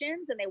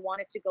directions, and they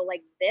want it to go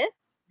like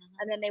this.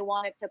 And then they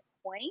want it to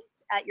point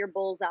at your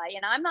bullseye.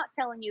 And I'm not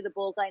telling you the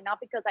bullseye, not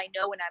because I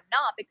know and I'm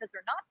not, because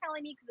they're not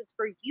telling me, because it's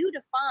for you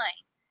to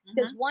find.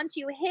 Because once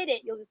you hit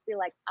it, you'll just be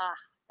like,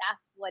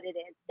 that's what it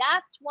is.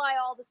 That's why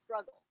all the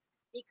struggle.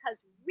 Because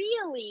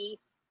really,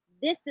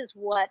 this is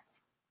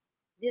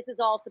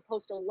all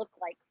supposed to look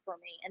like for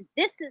me. And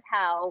this is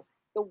how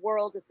the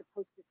world is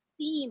supposed to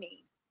see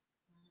me.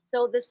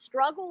 So the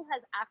struggle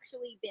has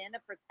actually been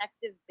a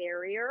protective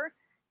barrier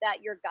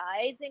that your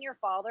guides and your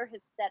father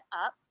have set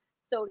up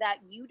so that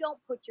you don't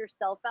put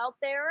yourself out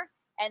there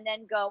and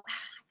then go,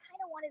 I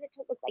kind of wanted it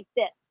to look like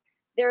this.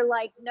 They're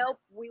like, nope,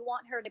 we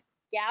want her to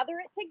gather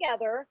it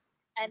together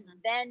and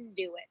then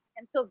do it.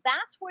 And so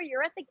that's where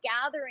you're at the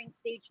gathering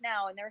stage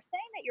now. And they're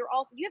saying that you're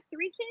also, you have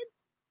 3 kids?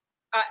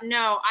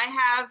 No, I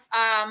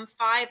have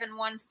 5 and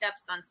 1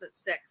 stepson, so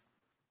it's 6.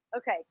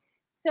 Okay.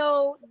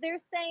 So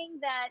they're saying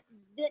that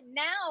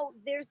now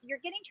you're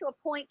getting to a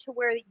point to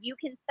where you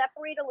can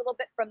separate a little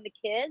bit from the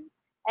kids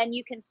and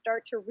you can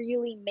start to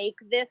really make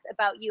this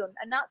about you.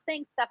 I'm not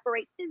saying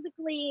separate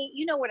physically,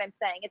 you know what I'm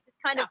saying. It's just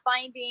kind of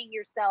finding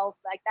yourself,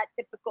 like that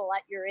typical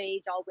at your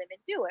age, all women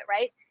do it,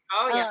 right?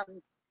 Oh yeah.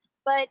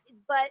 But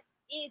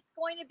it's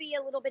going to be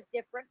a little bit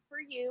different for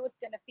you. It's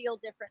going to feel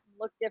different and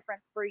look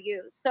different for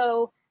you.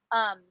 So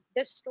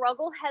the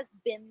struggle has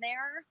been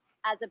there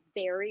as a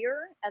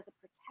barrier, as a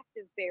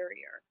protective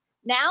barrier.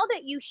 Now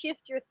that you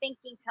shift your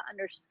thinking to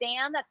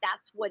understand that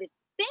that's what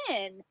it's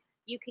been,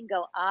 you can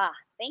go,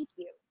 thank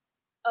you.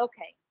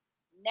 Okay,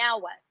 now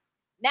what?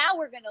 Now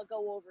we're going to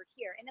go over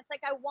here. And it's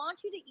like, I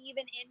want you to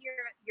even in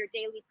your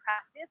daily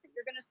practice that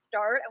you're going to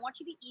start, I want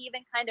you to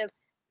even kind of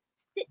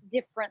sit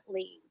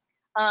differently.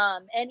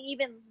 And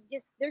even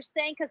just, they're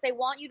saying, because they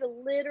want you to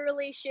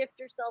literally shift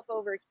yourself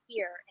over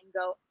here and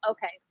go,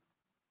 okay,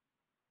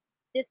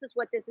 this is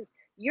what this is.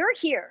 You're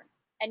here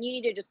and you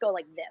need to just go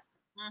like this.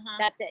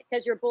 That's it.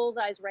 Because your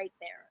bullseye's right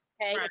there.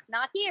 Okay. Right. It's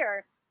not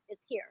here.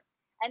 It's here.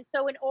 And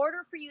so in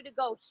order for you to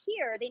go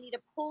here, they need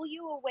to pull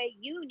you away.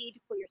 You need to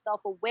pull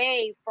yourself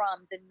away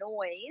from the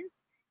noise.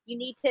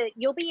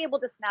 You'll be able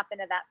to snap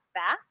into that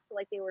fast,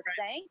 like they were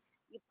saying.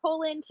 You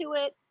pull into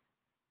it.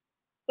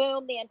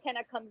 Boom, the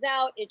antenna comes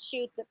out, it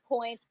shoots, it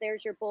points,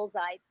 there's your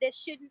bullseye. This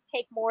shouldn't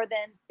take more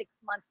than 6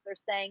 months, they're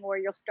saying, where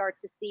you'll start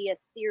to see a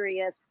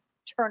serious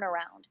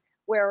turnaround,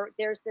 where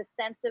there's this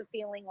sense of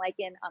feeling like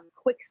in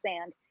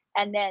quicksand,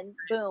 and then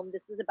boom,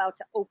 this is about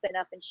to open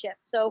up and shift.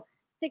 So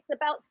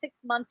about 6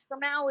 months from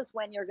now is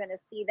when you're going to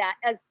see that.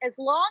 As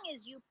long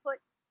as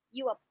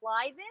you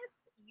apply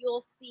this,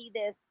 you'll see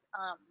this,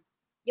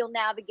 you'll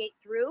navigate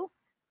through,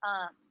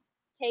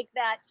 take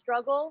that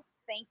struggle,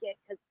 thank it,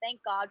 because thank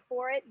God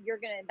for it. You're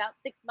going to, about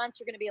 6 months,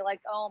 you're going to be like,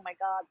 oh my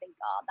God, thank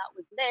God that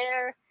was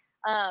there.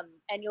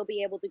 And you'll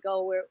be able to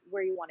go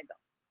where you want to go.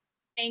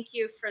 Thank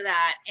you for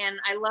that. And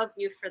I love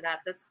you for that.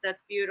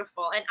 That's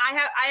beautiful. And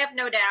I have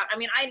no doubt. I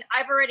mean,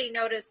 I've already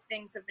noticed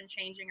things have been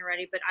changing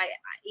already, but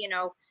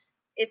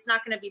it's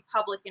not going to be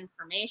public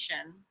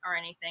information or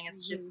anything.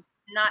 It's just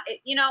not,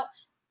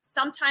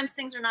 sometimes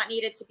things are not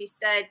needed to be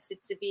said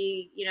to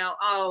be,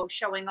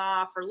 showing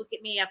off or look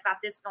at me, I've got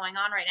this going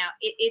on right now.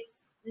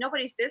 It's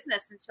nobody's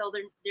business until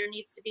there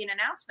needs to be an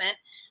announcement.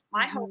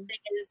 My whole thing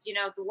is,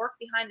 the work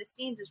behind the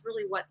scenes is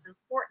really what's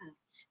important.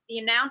 The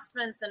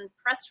announcements and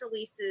press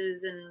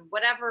releases and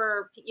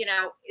whatever,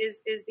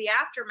 is the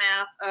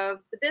aftermath of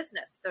the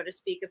business, so to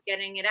speak, of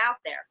getting it out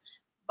there.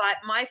 But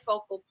my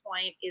focal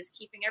point is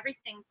keeping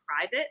everything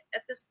private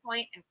at this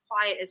point and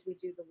quiet as we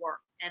do the work.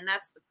 And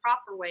that's the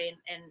proper way,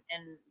 and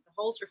the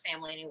Holzer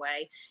family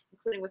anyway,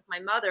 including with my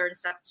mother and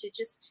stuff, to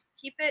just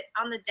keep it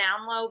on the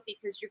down low,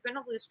 because you're going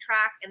to lose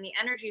track and the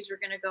energies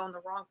are going to go in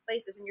the wrong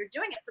places. And you're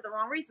doing it for the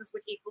wrong reasons,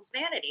 which equals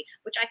vanity,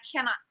 which I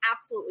cannot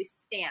absolutely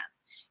stand.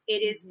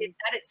 It's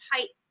at its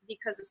height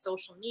because of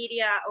social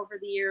media over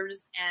the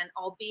years. And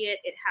albeit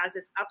it has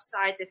its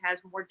upsides, it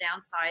has more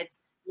downsides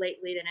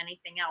lately than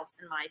anything else,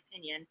 in my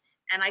opinion.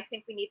 And I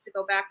think we need to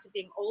go back to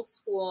being old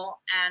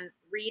school and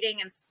reading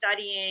and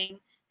studying.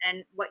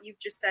 And what you've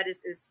just said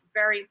is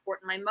very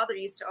important. My mother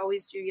used to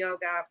always do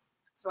yoga,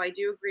 so I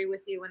do agree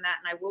with you in that,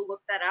 and I will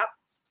look that up.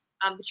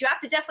 But you have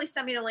to definitely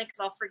send me the link,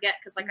 because I'll forget,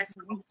 because like I said,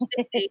 I'm almost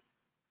 50.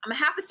 I'm a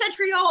half a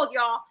century old,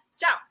 y'all.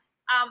 So,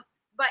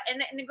 but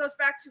it goes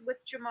back to with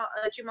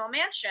Jumel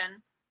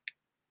Mansion.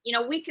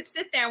 We could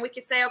sit there and we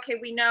could say, okay,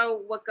 we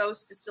know what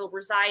ghost is still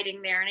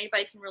residing there, and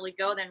anybody can really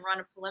go then run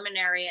a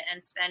preliminary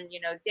and spend,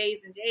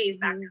 days and days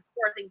back and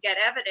forth and get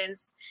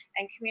evidence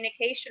and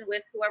communication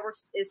with whoever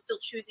is still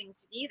choosing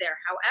to be there.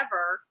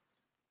 However,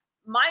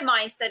 my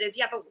mindset is,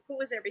 yeah, but who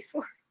was there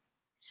before?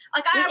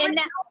 Like, I already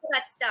know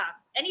that stuff.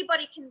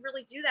 Anybody can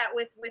really do that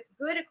with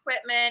good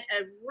equipment,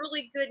 a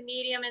really good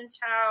medium in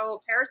tow,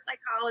 a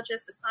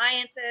parapsychologist, a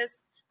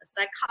scientist, a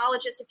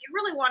psychologist. If you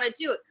really want to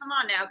do it, come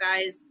on now,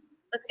 guys.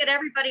 Let's get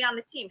everybody on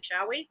the team,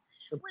 shall we?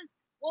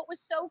 What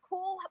was so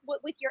cool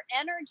with your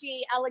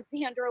energy,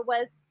 Alexandra,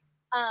 was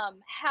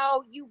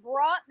how you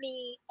brought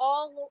me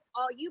all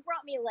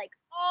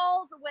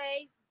the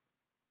way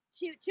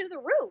to the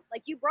root.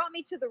 Like, you brought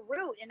me to the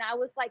root, and I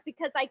was like,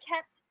 because I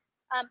kept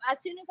as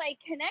soon as I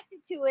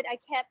connected to it, I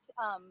kept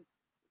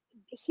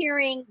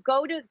hearing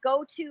go to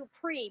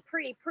pre,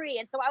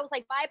 and so I was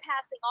like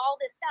bypassing all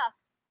this stuff.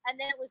 And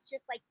then it was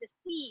just like the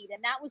seed.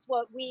 And that was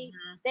what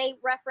they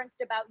referenced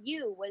about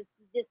you, was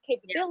this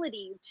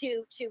capability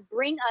to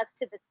bring us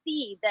to the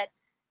seed that.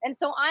 And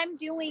so I'm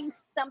doing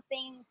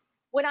something,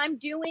 what I'm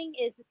doing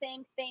is the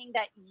same thing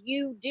that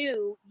you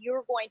do.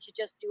 You're going to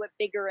just do it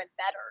bigger and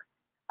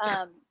better.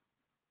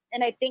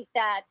 And I think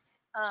that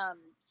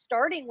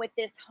starting with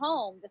this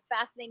home, this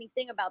fascinating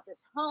thing about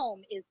this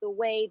home is the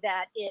way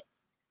that it,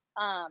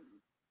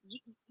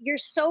 you're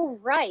so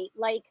right.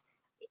 Like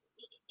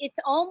it's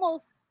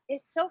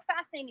so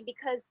fascinating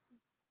because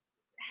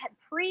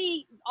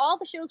all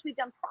the shows we've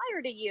done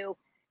prior to you,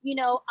 you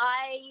know,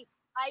 I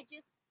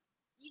just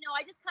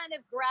kind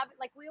of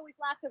like we always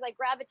laugh because I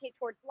gravitate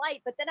towards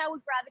light, but then I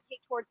would gravitate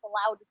towards the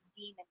loudest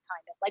demon,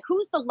 kind of like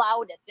who's the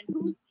loudest and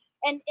who's,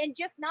 and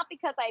just not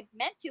because I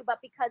meant to,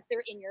 but because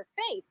they're in your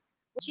face,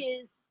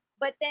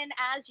 but then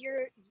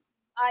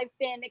I've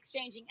been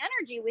exchanging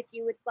energy with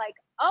you. It's like,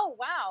 oh,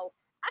 wow,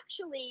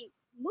 actually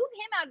move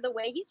him out of the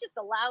way. He's just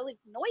a loud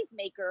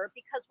noisemaker,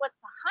 because what's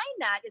behind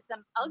that is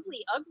some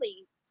ugly,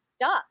 ugly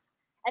stuff.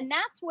 And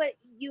that's what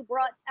you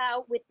brought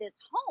out with this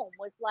home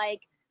was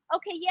like,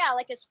 okay, yeah,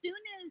 like as soon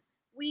as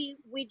we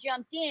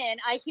jumped in,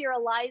 I hear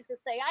Eliza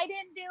say, I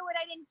didn't do it,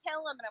 I didn't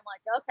kill him. And I'm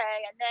like,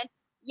 okay. And then,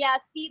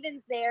 yeah,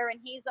 Steven's there and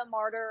he's a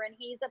martyr and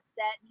he's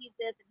upset and he's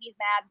this and he's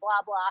mad,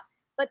 blah, blah.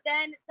 But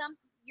then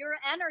your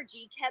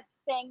energy kept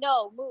saying,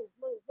 no, move.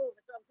 And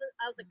so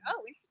I was like,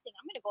 oh, interesting.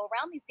 I'm going to go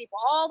around these people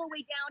all the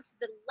way down to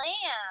the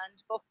land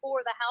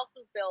before the house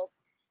was built.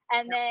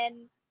 And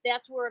then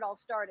that's where it all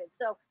started.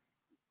 So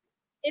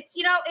it's,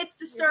 you know, it's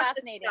the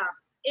surface stuff.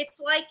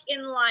 It's like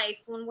in life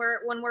when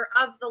we're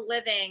of the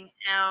living,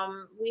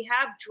 we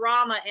have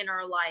drama in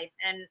our life,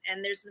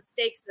 and there's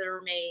mistakes that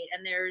are made,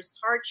 and there's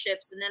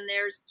hardships, and then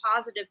there's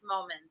positive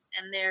moments,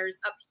 and there's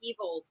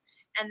upheavals,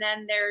 and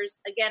then there's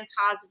again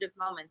positive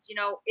moments. You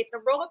know, it's a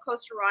roller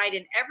coaster ride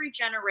in every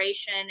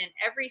generation and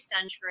every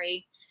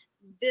century.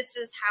 This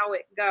is how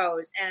it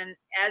goes, and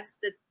as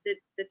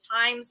the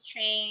times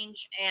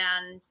change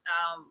and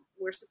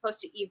we're supposed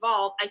to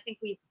evolve, I think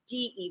we've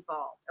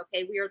de-evolved.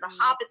 Okay, we are the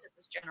hobbits of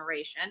this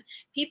generation.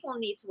 People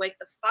need to wake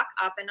the fuck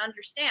up and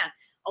understand.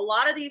 A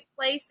lot of these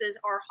places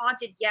are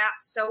haunted. Yeah,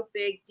 so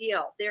big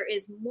deal. There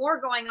is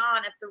more going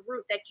on at the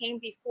root that came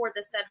before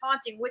the said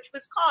haunting, which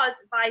was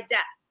caused by death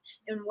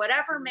in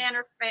whatever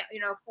manner,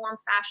 form,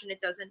 fashion. It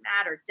doesn't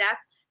matter. Death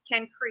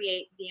can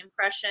create the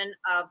impression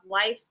of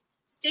life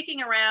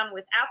sticking around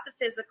without the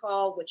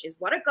physical, which is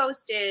what a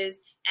ghost is.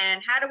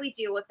 And how do we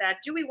deal with that?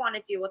 Do we want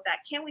to deal with that?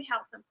 Can we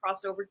help them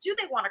cross over? Do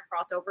they want to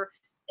cross over?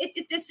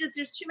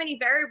 There's too many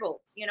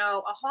variables. You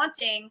know, a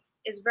haunting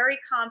is very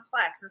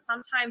complex, and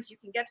sometimes you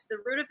can get to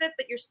the root of it,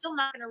 but you're still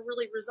not going to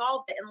really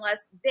resolve it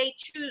unless they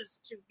choose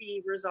to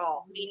be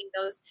resolved, meaning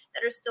those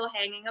that are still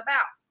hanging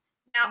about.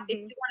 Now, if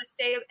you want to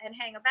stay and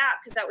hang about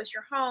because that was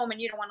your home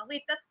and you don't want to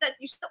leave, that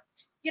you still,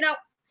 you know,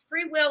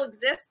 free will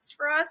exists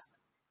for us.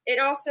 It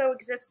also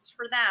exists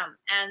for them,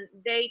 and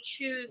they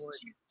choose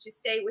to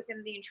stay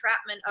within the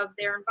entrapment of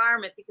their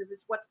environment because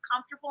it's what's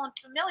comfortable and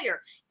familiar,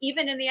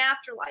 even in the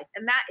afterlife,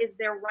 and that is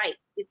their right.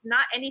 It's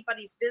not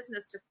anybody's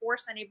business to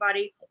force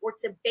anybody or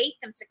to bait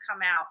them to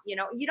come out. You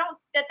know, you don't.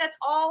 That's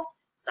all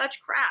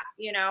such crap.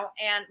 You know,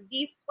 and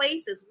these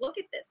places. Look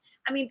at this.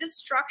 I mean, this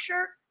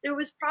structure. There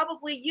was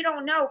probably, you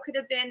don't know, could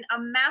have been a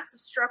massive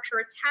structure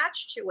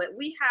attached to it.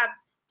 We have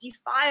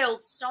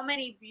defiled so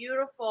many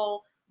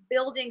beautiful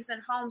buildings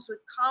and homes with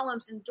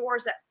columns and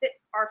doors that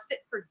are fit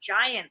for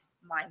giants,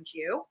 mind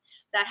you,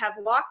 that have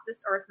walked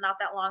this earth not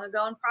that long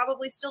ago and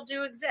probably still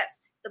do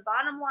exist. The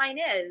bottom line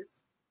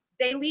is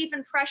they leave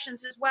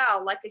impressions as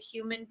well, like a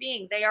human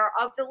being. They are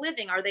of the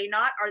living. Are they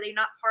not? Are they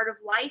not part of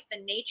life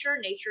and nature?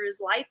 Nature is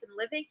life and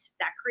living.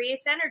 That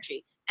creates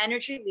energy.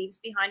 Energy leaves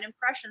behind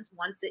impressions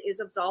once it is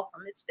absolved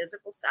from its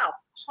physical self.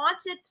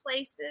 Haunted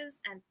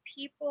places and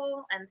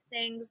people and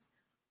things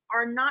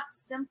are not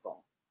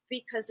simple,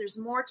 because there's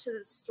more to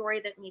the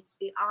story that meets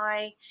the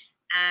eye.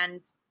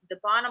 And the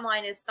bottom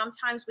line is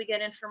sometimes we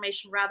get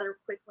information rather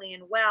quickly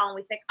and well, and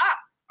we think,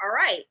 all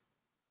right.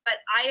 But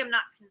I am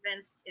not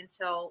convinced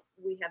until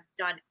we have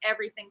done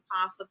everything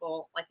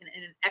possible, like in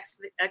an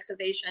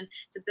excavation,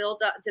 to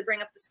build up, to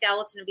bring up the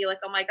skeleton and be like,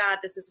 oh my God,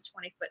 this is a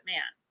 20-foot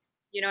man.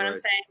 You know what I'm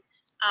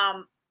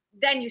saying?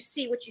 Then you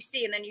see what you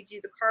see, and then you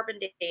do the carbon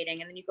dating,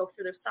 and then you go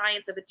through the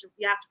science of it.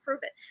 You have to prove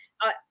it.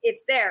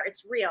 It's there.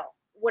 It's real.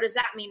 What does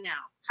that mean now?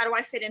 How do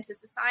I fit into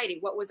society?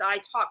 What was I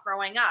taught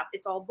growing up?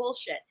 It's all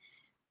bullshit.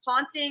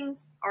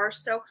 Hauntings are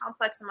so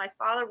complex, and my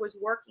father was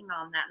working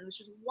on that, and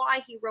which is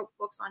why he wrote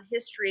books on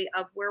history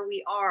of where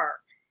we are.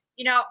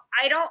 You know,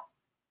 I don't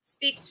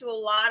speak to a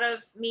lot of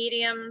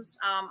mediums.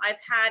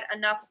 I've had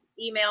enough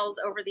emails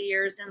over the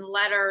years and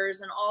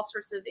letters and all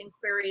sorts of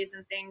inquiries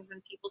and things,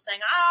 and people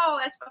saying, oh,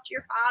 I spoke to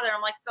your father.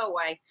 I'm like, go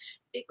away.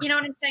 You know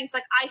what I'm saying? It's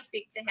like, I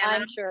speak to him.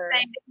 I'm sure.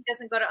 Saying that he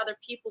doesn't go to other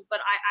people, but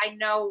I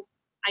know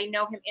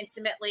him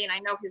intimately, and I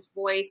know his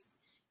voice,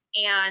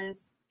 and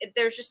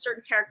there's just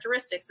certain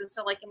characteristics. And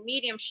so like in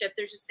mediumship,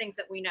 there's just things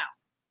that we know.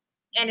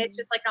 And it's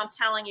just like, I'm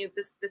telling you,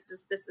 this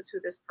is who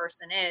this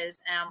person is.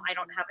 I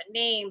don't have a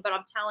name, but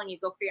I'm telling you,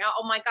 go figure out,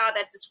 oh my God,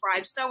 that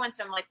describes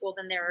so-and-so. I'm like, well,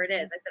 then there it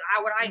is. I said,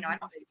 how would I know? I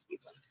don't know these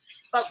people.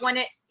 But when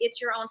it's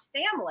your own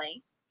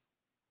family,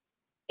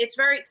 it's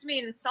very, to me,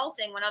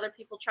 insulting when other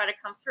people try to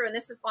come through. And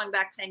this is going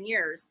back 10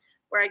 years.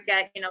 where I'd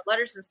get, you know,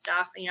 letters and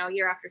stuff, you know, a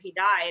year after he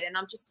died. And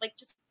I'm just like,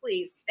 just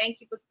please,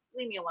 thank you, but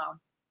leave me alone.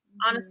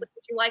 Honestly,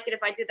 would you like it if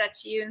I did that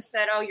to you and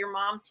said, oh, your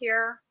mom's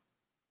here?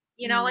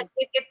 You know, like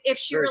if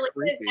she Very really is,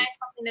 creepy. and I have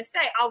something to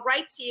say, I'll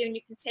write to you and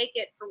you can take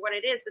it for what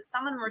it is. But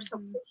some of them are so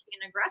pushy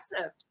and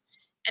aggressive.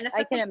 And it's I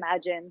like, can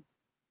imagine.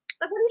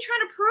 like, what are you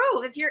trying to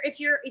prove?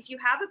 If you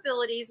have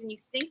abilities and you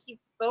think you've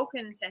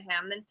spoken to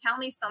him, then tell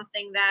me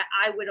something that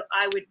I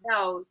would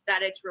know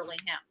that it's really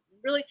him.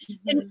 Really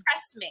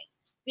impress me,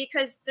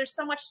 because there's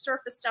so much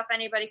surface stuff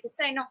anybody could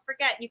say. No,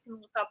 forget, you can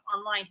look up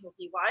online who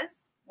he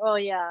was. Oh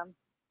yeah.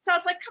 So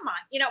it's like, come on,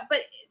 you know,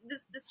 but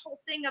this whole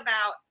thing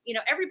about, you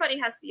know, everybody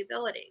has the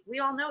ability. We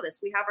all know this.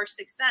 We have our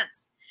sixth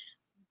sense.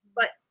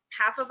 But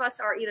half of us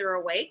are either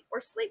awake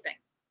or sleeping.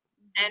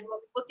 And when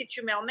we look at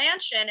Jumel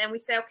Mansion and we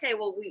say, okay,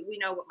 well, we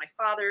know what my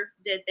father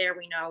did there.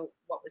 We know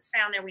what was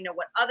found there. We know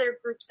what other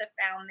groups have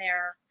found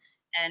there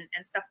and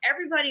stuff.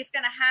 Everybody's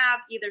going to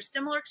have either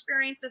similar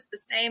experiences, the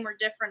same or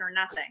different or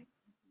nothing.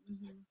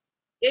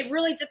 It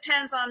really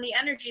depends on the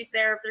energies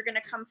there, if they're going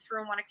to come through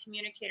and want to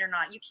communicate or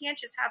not. You can't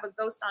just have a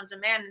ghost on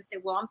demand and say,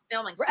 well, I'm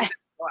filming, so you better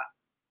go up.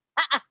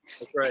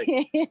 That's right.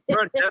 You're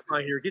on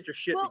deadline here. Get your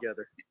shit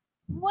together.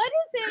 What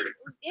is it?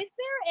 Is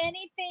there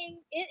anything,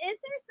 is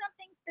there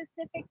something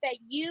specific that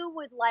you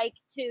would like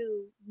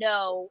to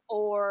know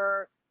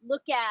or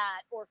look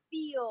at or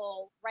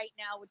feel right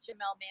now with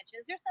Jumel Mansion?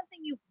 Is there something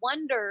you've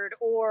wondered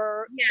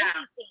or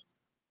anything?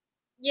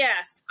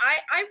 Yes,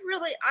 I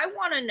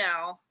want to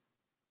know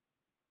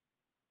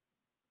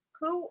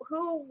who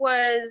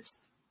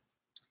was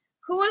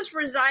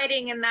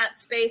residing in that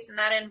space, in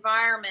that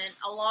environment,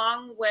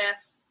 along with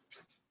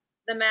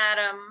the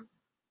madam,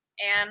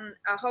 and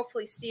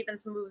hopefully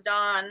Stephen's moved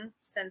on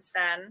since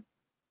then.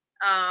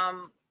 I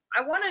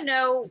want to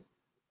know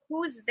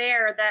who's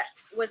there that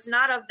was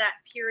not of that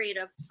period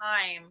of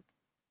time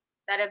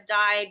that have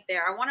died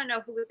there. I want to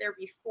know who was there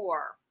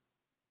before.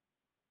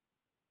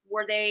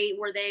 Were they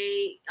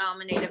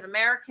a Native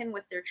American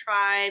with their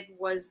tribe?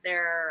 Was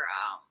there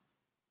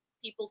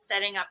people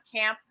setting up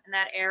camp in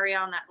that area,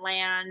 on that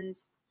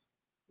land,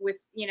 with,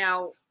 you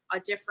know, a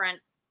different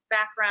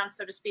background,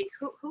 so to speak?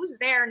 Who's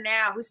there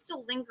now? Who's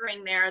still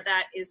lingering there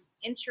that is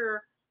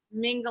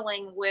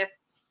intermingling with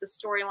the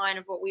storyline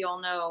of what we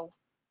all know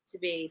to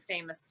be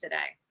famous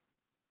today?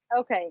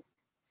 Okay,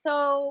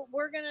 so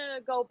we're gonna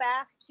go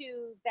back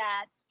to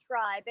that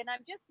tribe, and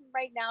I'm just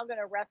right now going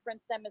to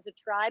reference them as a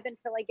tribe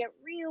until I get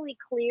really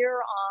clear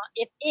on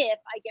if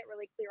I get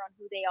really clear on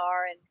who they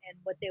are and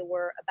what they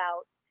were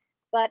about.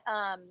 But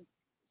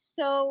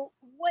so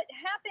what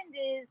happened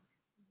is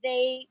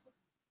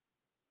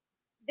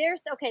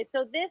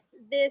so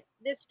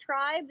this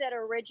tribe that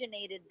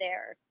originated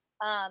there,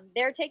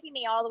 they're taking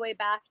me all the way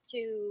back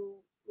to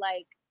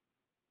like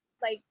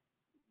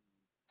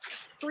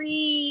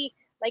pre,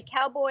 like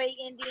cowboy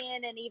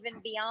Indian and even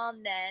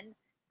beyond then.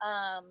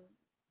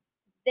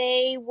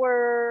 They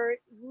were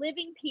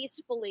living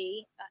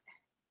peacefully.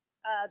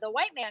 The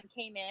white man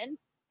came in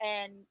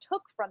and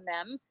took from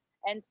them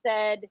and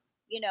said,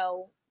 you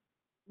know,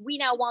 we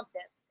now want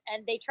this.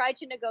 And they tried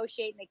to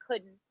negotiate and they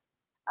couldn't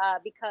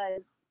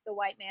because the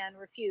white man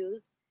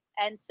refused.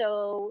 And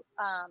so,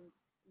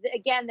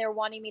 again, they're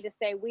wanting me to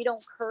say, we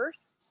don't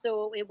curse.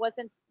 So it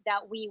wasn't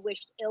that we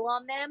wished ill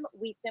on them.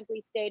 We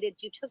simply stated,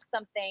 you took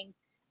something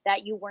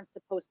that you weren't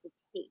supposed to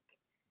take.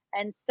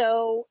 And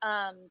so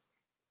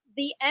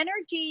the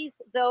energies,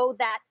 though,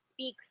 that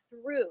speak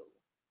through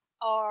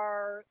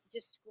are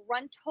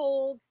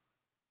disgruntled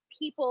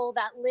people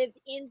that lived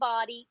in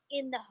body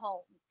in the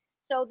home.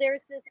 So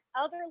there's this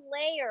other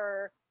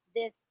layer,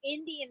 this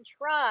Indian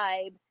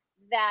tribe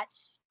that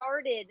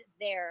started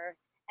there,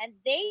 and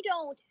they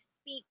don't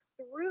speak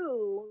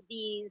through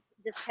this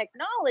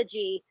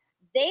technology.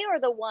 They are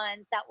the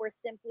ones that were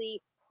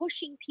simply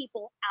pushing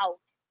people out,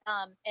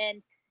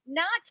 and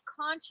not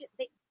conscious.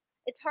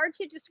 It's hard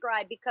to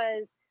describe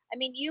because, I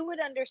mean, you would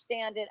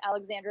understand it,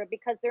 Alexandra,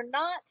 because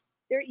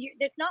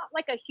it's not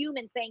like a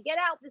human saying, get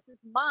out, this is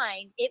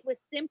mine. It was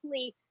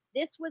simply,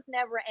 this was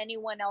never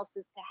anyone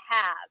else's to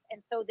have.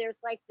 And so there's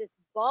like this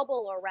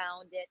bubble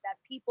around it that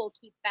people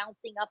keep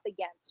bouncing up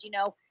against, you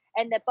know,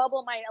 and that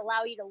bubble might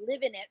allow you to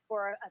live in it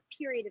for a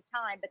period of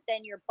time, but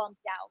then you're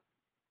bumped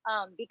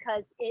out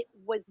because it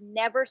was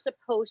never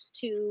supposed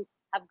to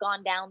have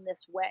gone down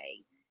this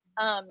way.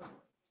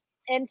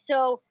 And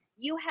so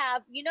you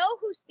have, you know,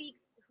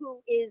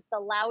 who is the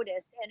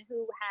loudest and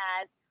who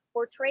has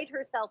portrayed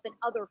herself in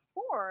other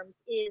forms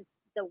is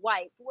the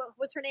wife.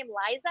 What's her name?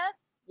 Liza?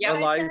 Yeah,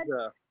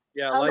 Eliza.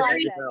 Yeah,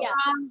 Eliza. Yeah.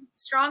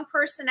 Strong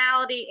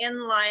personality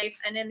in life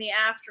and in the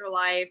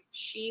afterlife.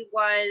 She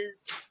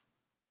was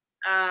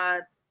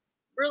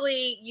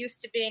really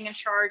used to being in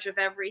charge of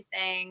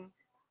everything.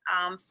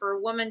 For a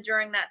woman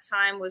during that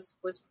time was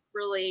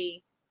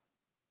really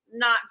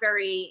not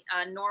very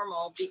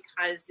normal,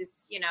 because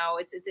it's, you know,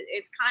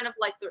 it's kind of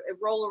like the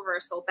role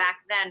reversal back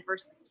then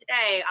versus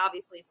today.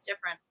 Obviously it's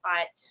different,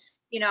 but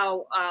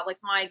like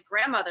my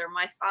grandmother,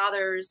 my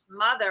father's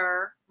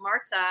mother,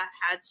 Marta,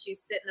 had to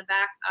sit in the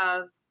back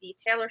of the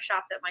tailor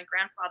shop that my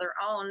grandfather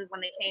owned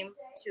when they came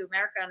to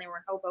America, and they were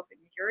in Hoboken,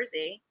 New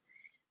Jersey.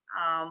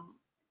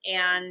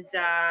 And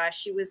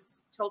she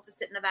was told to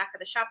sit in the back of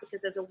the shop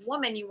because as a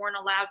woman, you weren't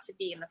allowed to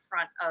be in the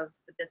front of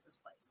the business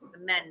place.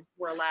 The men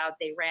were allowed,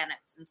 they ran it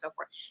and so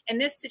forth. In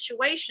this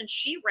situation,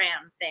 she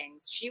ran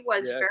things. She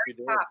was very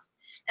tough.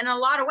 In a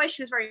lot of ways,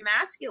 she was very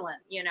masculine,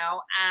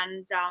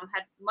 and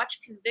had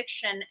much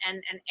conviction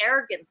and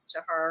arrogance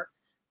to her.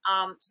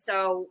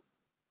 So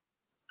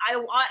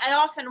I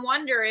often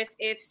wonder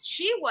if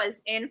she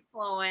was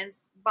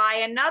influenced by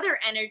another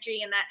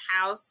energy in that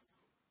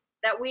house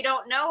that we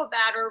don't know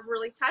about or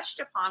really touched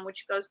upon,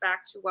 which goes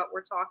back to what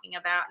we're talking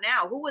about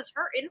now. Who was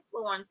her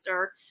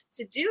influencer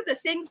to do the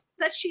things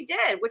that she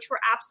did, which were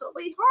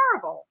absolutely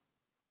horrible?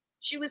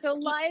 She was so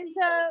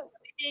Liza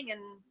and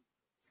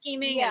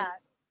scheming. Yeah.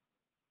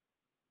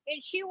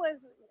 And she was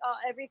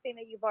everything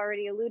that you've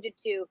already alluded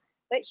to,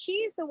 but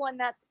she's the one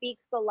that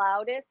speaks the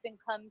loudest and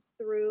comes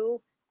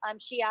through.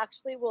 She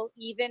actually will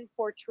even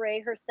portray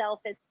herself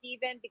as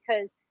Stephen,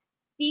 because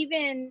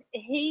Stephen,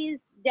 he's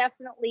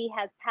definitely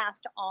has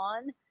passed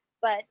on,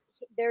 but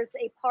there's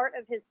a part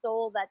of his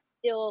soul that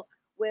still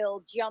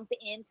will jump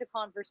into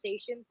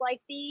conversations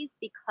like these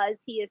because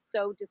he is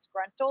so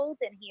disgruntled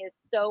and he is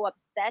so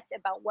upset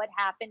about what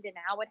happened and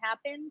how it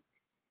happened.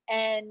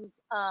 And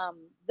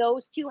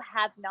those two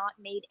have not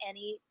made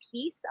any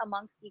peace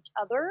amongst each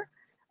other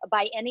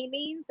by any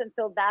means. And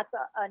so that's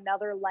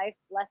another life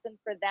lesson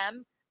for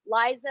them.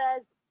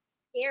 Liza's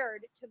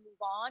scared to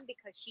move on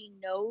because she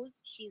knows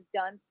she's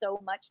done so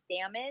much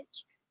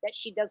damage that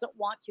she doesn't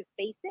want to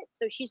face it.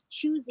 So she's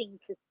choosing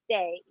to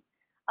stay.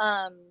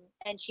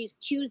 And she's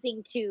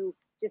choosing to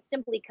just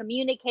simply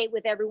communicate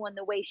with everyone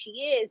the way she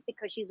is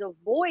because she's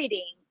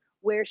avoiding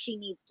where she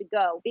needs to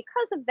go.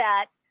 Because of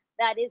that,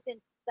 that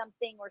isn't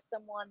something or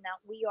someone that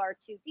we are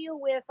to deal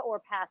with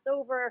or pass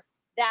over.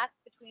 That's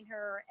between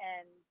her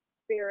and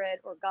spirit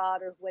or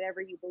God or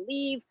whatever you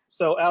believe.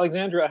 So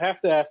Alexandra, I have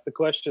to ask the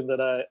question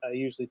that I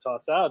usually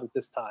toss out at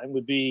this time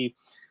would be,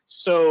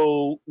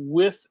 so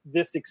with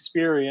this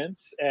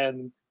experience,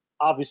 and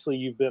obviously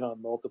you've been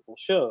on multiple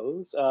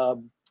shows,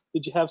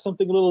 did you have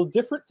something a little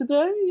different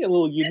today, a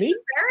little unique? This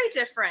is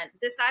very different.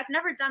 I've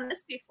never done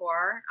this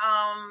before,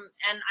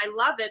 and I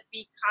love it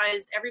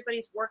because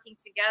everybody's working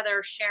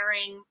together,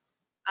 sharing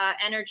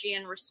energy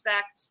and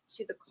respect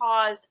to the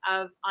cause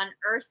of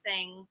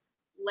unearthing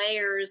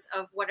layers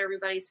of what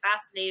everybody's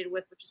fascinated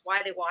with, which is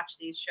why they watch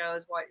these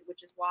shows,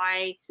 which is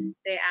why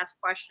they ask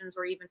questions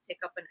or even pick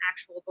up an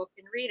actual book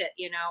and read it,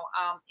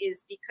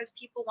 is because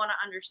people want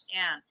to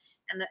understand.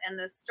 And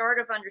the start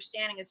of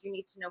understanding is you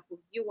need to know who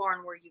you are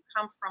and where you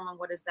come from and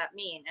what does that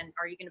mean. And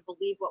are you going to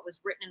believe what was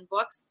written in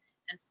books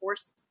and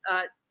forced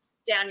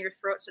down your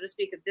throat, so to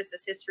speak, of this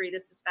is history,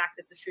 this is fact,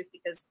 this is truth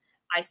because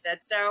I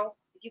said so?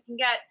 If you can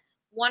get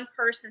one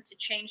person to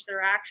change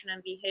their action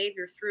and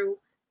behavior through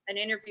an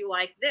interview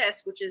like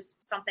this, which is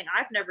something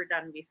I've never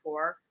done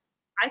before,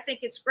 I think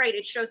it's great.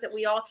 It shows that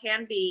we all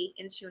can be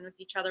in tune with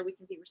each other. We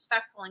can be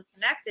respectful and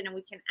connected, and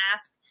we can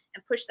ask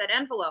and push that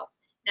envelope.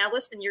 Now,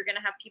 listen, you're going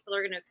to have people who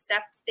are going to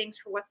accept things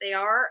for what they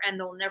are, and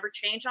they'll never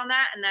change on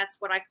that. And that's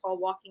what I call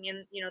walking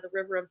in, the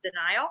river of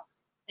denial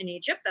in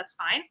Egypt. That's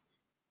fine.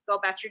 Go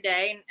about your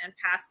day and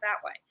pass that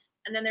way.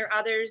 And then there are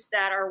others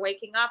that are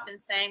waking up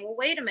and saying, well,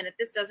 wait a minute,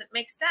 this doesn't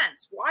make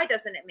sense. Why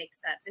doesn't it make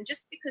sense? And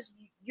just because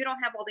you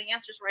don't have all the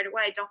answers right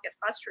away, don't get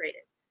frustrated.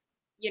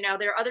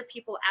 There are other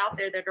people out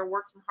there that are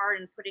working hard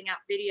and putting out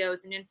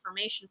videos and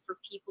information for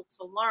people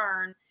to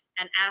learn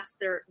and ask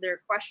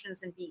their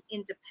questions and be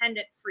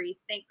independent, free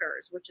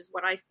thinkers, which is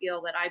what I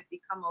feel that I've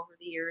become over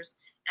the years.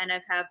 And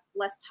I've had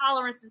less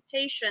tolerance and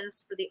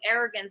patience for the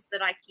arrogance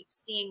that I keep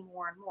seeing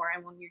more and more.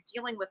 And when you're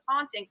dealing with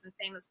hauntings in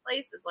famous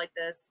places like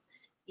this,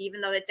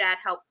 even though that Dad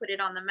helped put it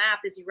on the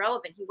map, is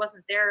irrelevant. He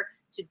wasn't there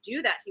to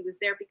do that. He was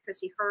there because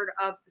he heard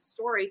of the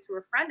story through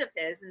a friend of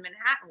his in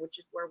Manhattan, which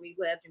is where we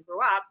lived and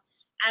grew up,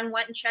 and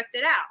went and checked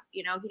it out.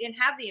 He didn't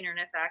have the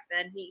internet back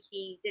then.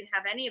 He didn't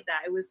have any of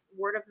that. It was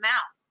word of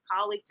mouth,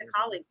 colleague to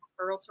colleague,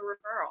 referral to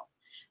referral.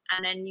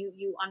 And then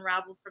you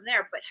unraveled from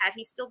there. But had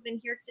he still been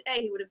here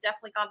today, he would have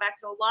definitely gone back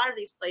to a lot of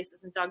these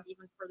places and dug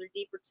even further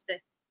deeper to the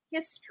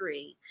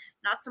history,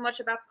 not so much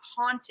about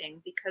the haunting,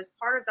 because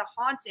part of the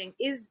haunting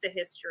is the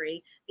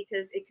history,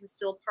 because it can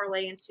still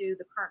parlay into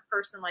the current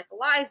person like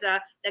Eliza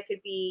that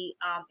could be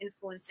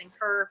influencing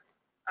her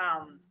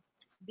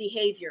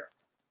behavior,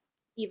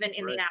 even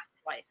in the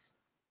afterlife.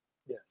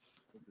 Yes.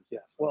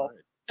 Well,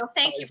 so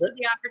thank you for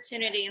the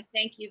opportunity, and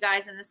thank you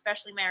guys, and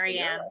especially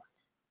Marianne.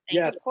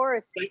 Yes, of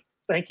course.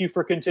 Thank you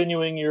for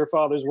continuing your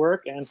father's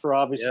work and for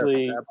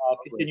obviously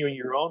continuing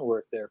your own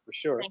work there for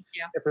sure. Thank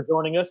you. And for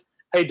joining us.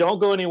 Hey, don't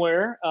go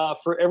anywhere.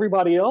 For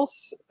everybody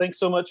else, thanks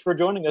so much for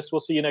joining us. We'll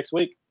see you next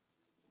week.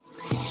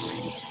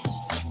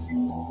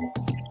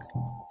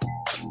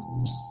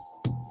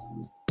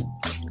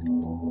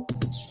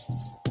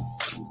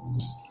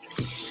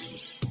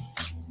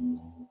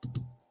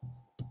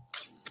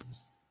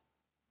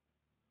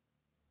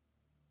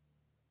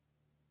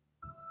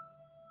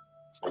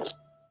 Thanks.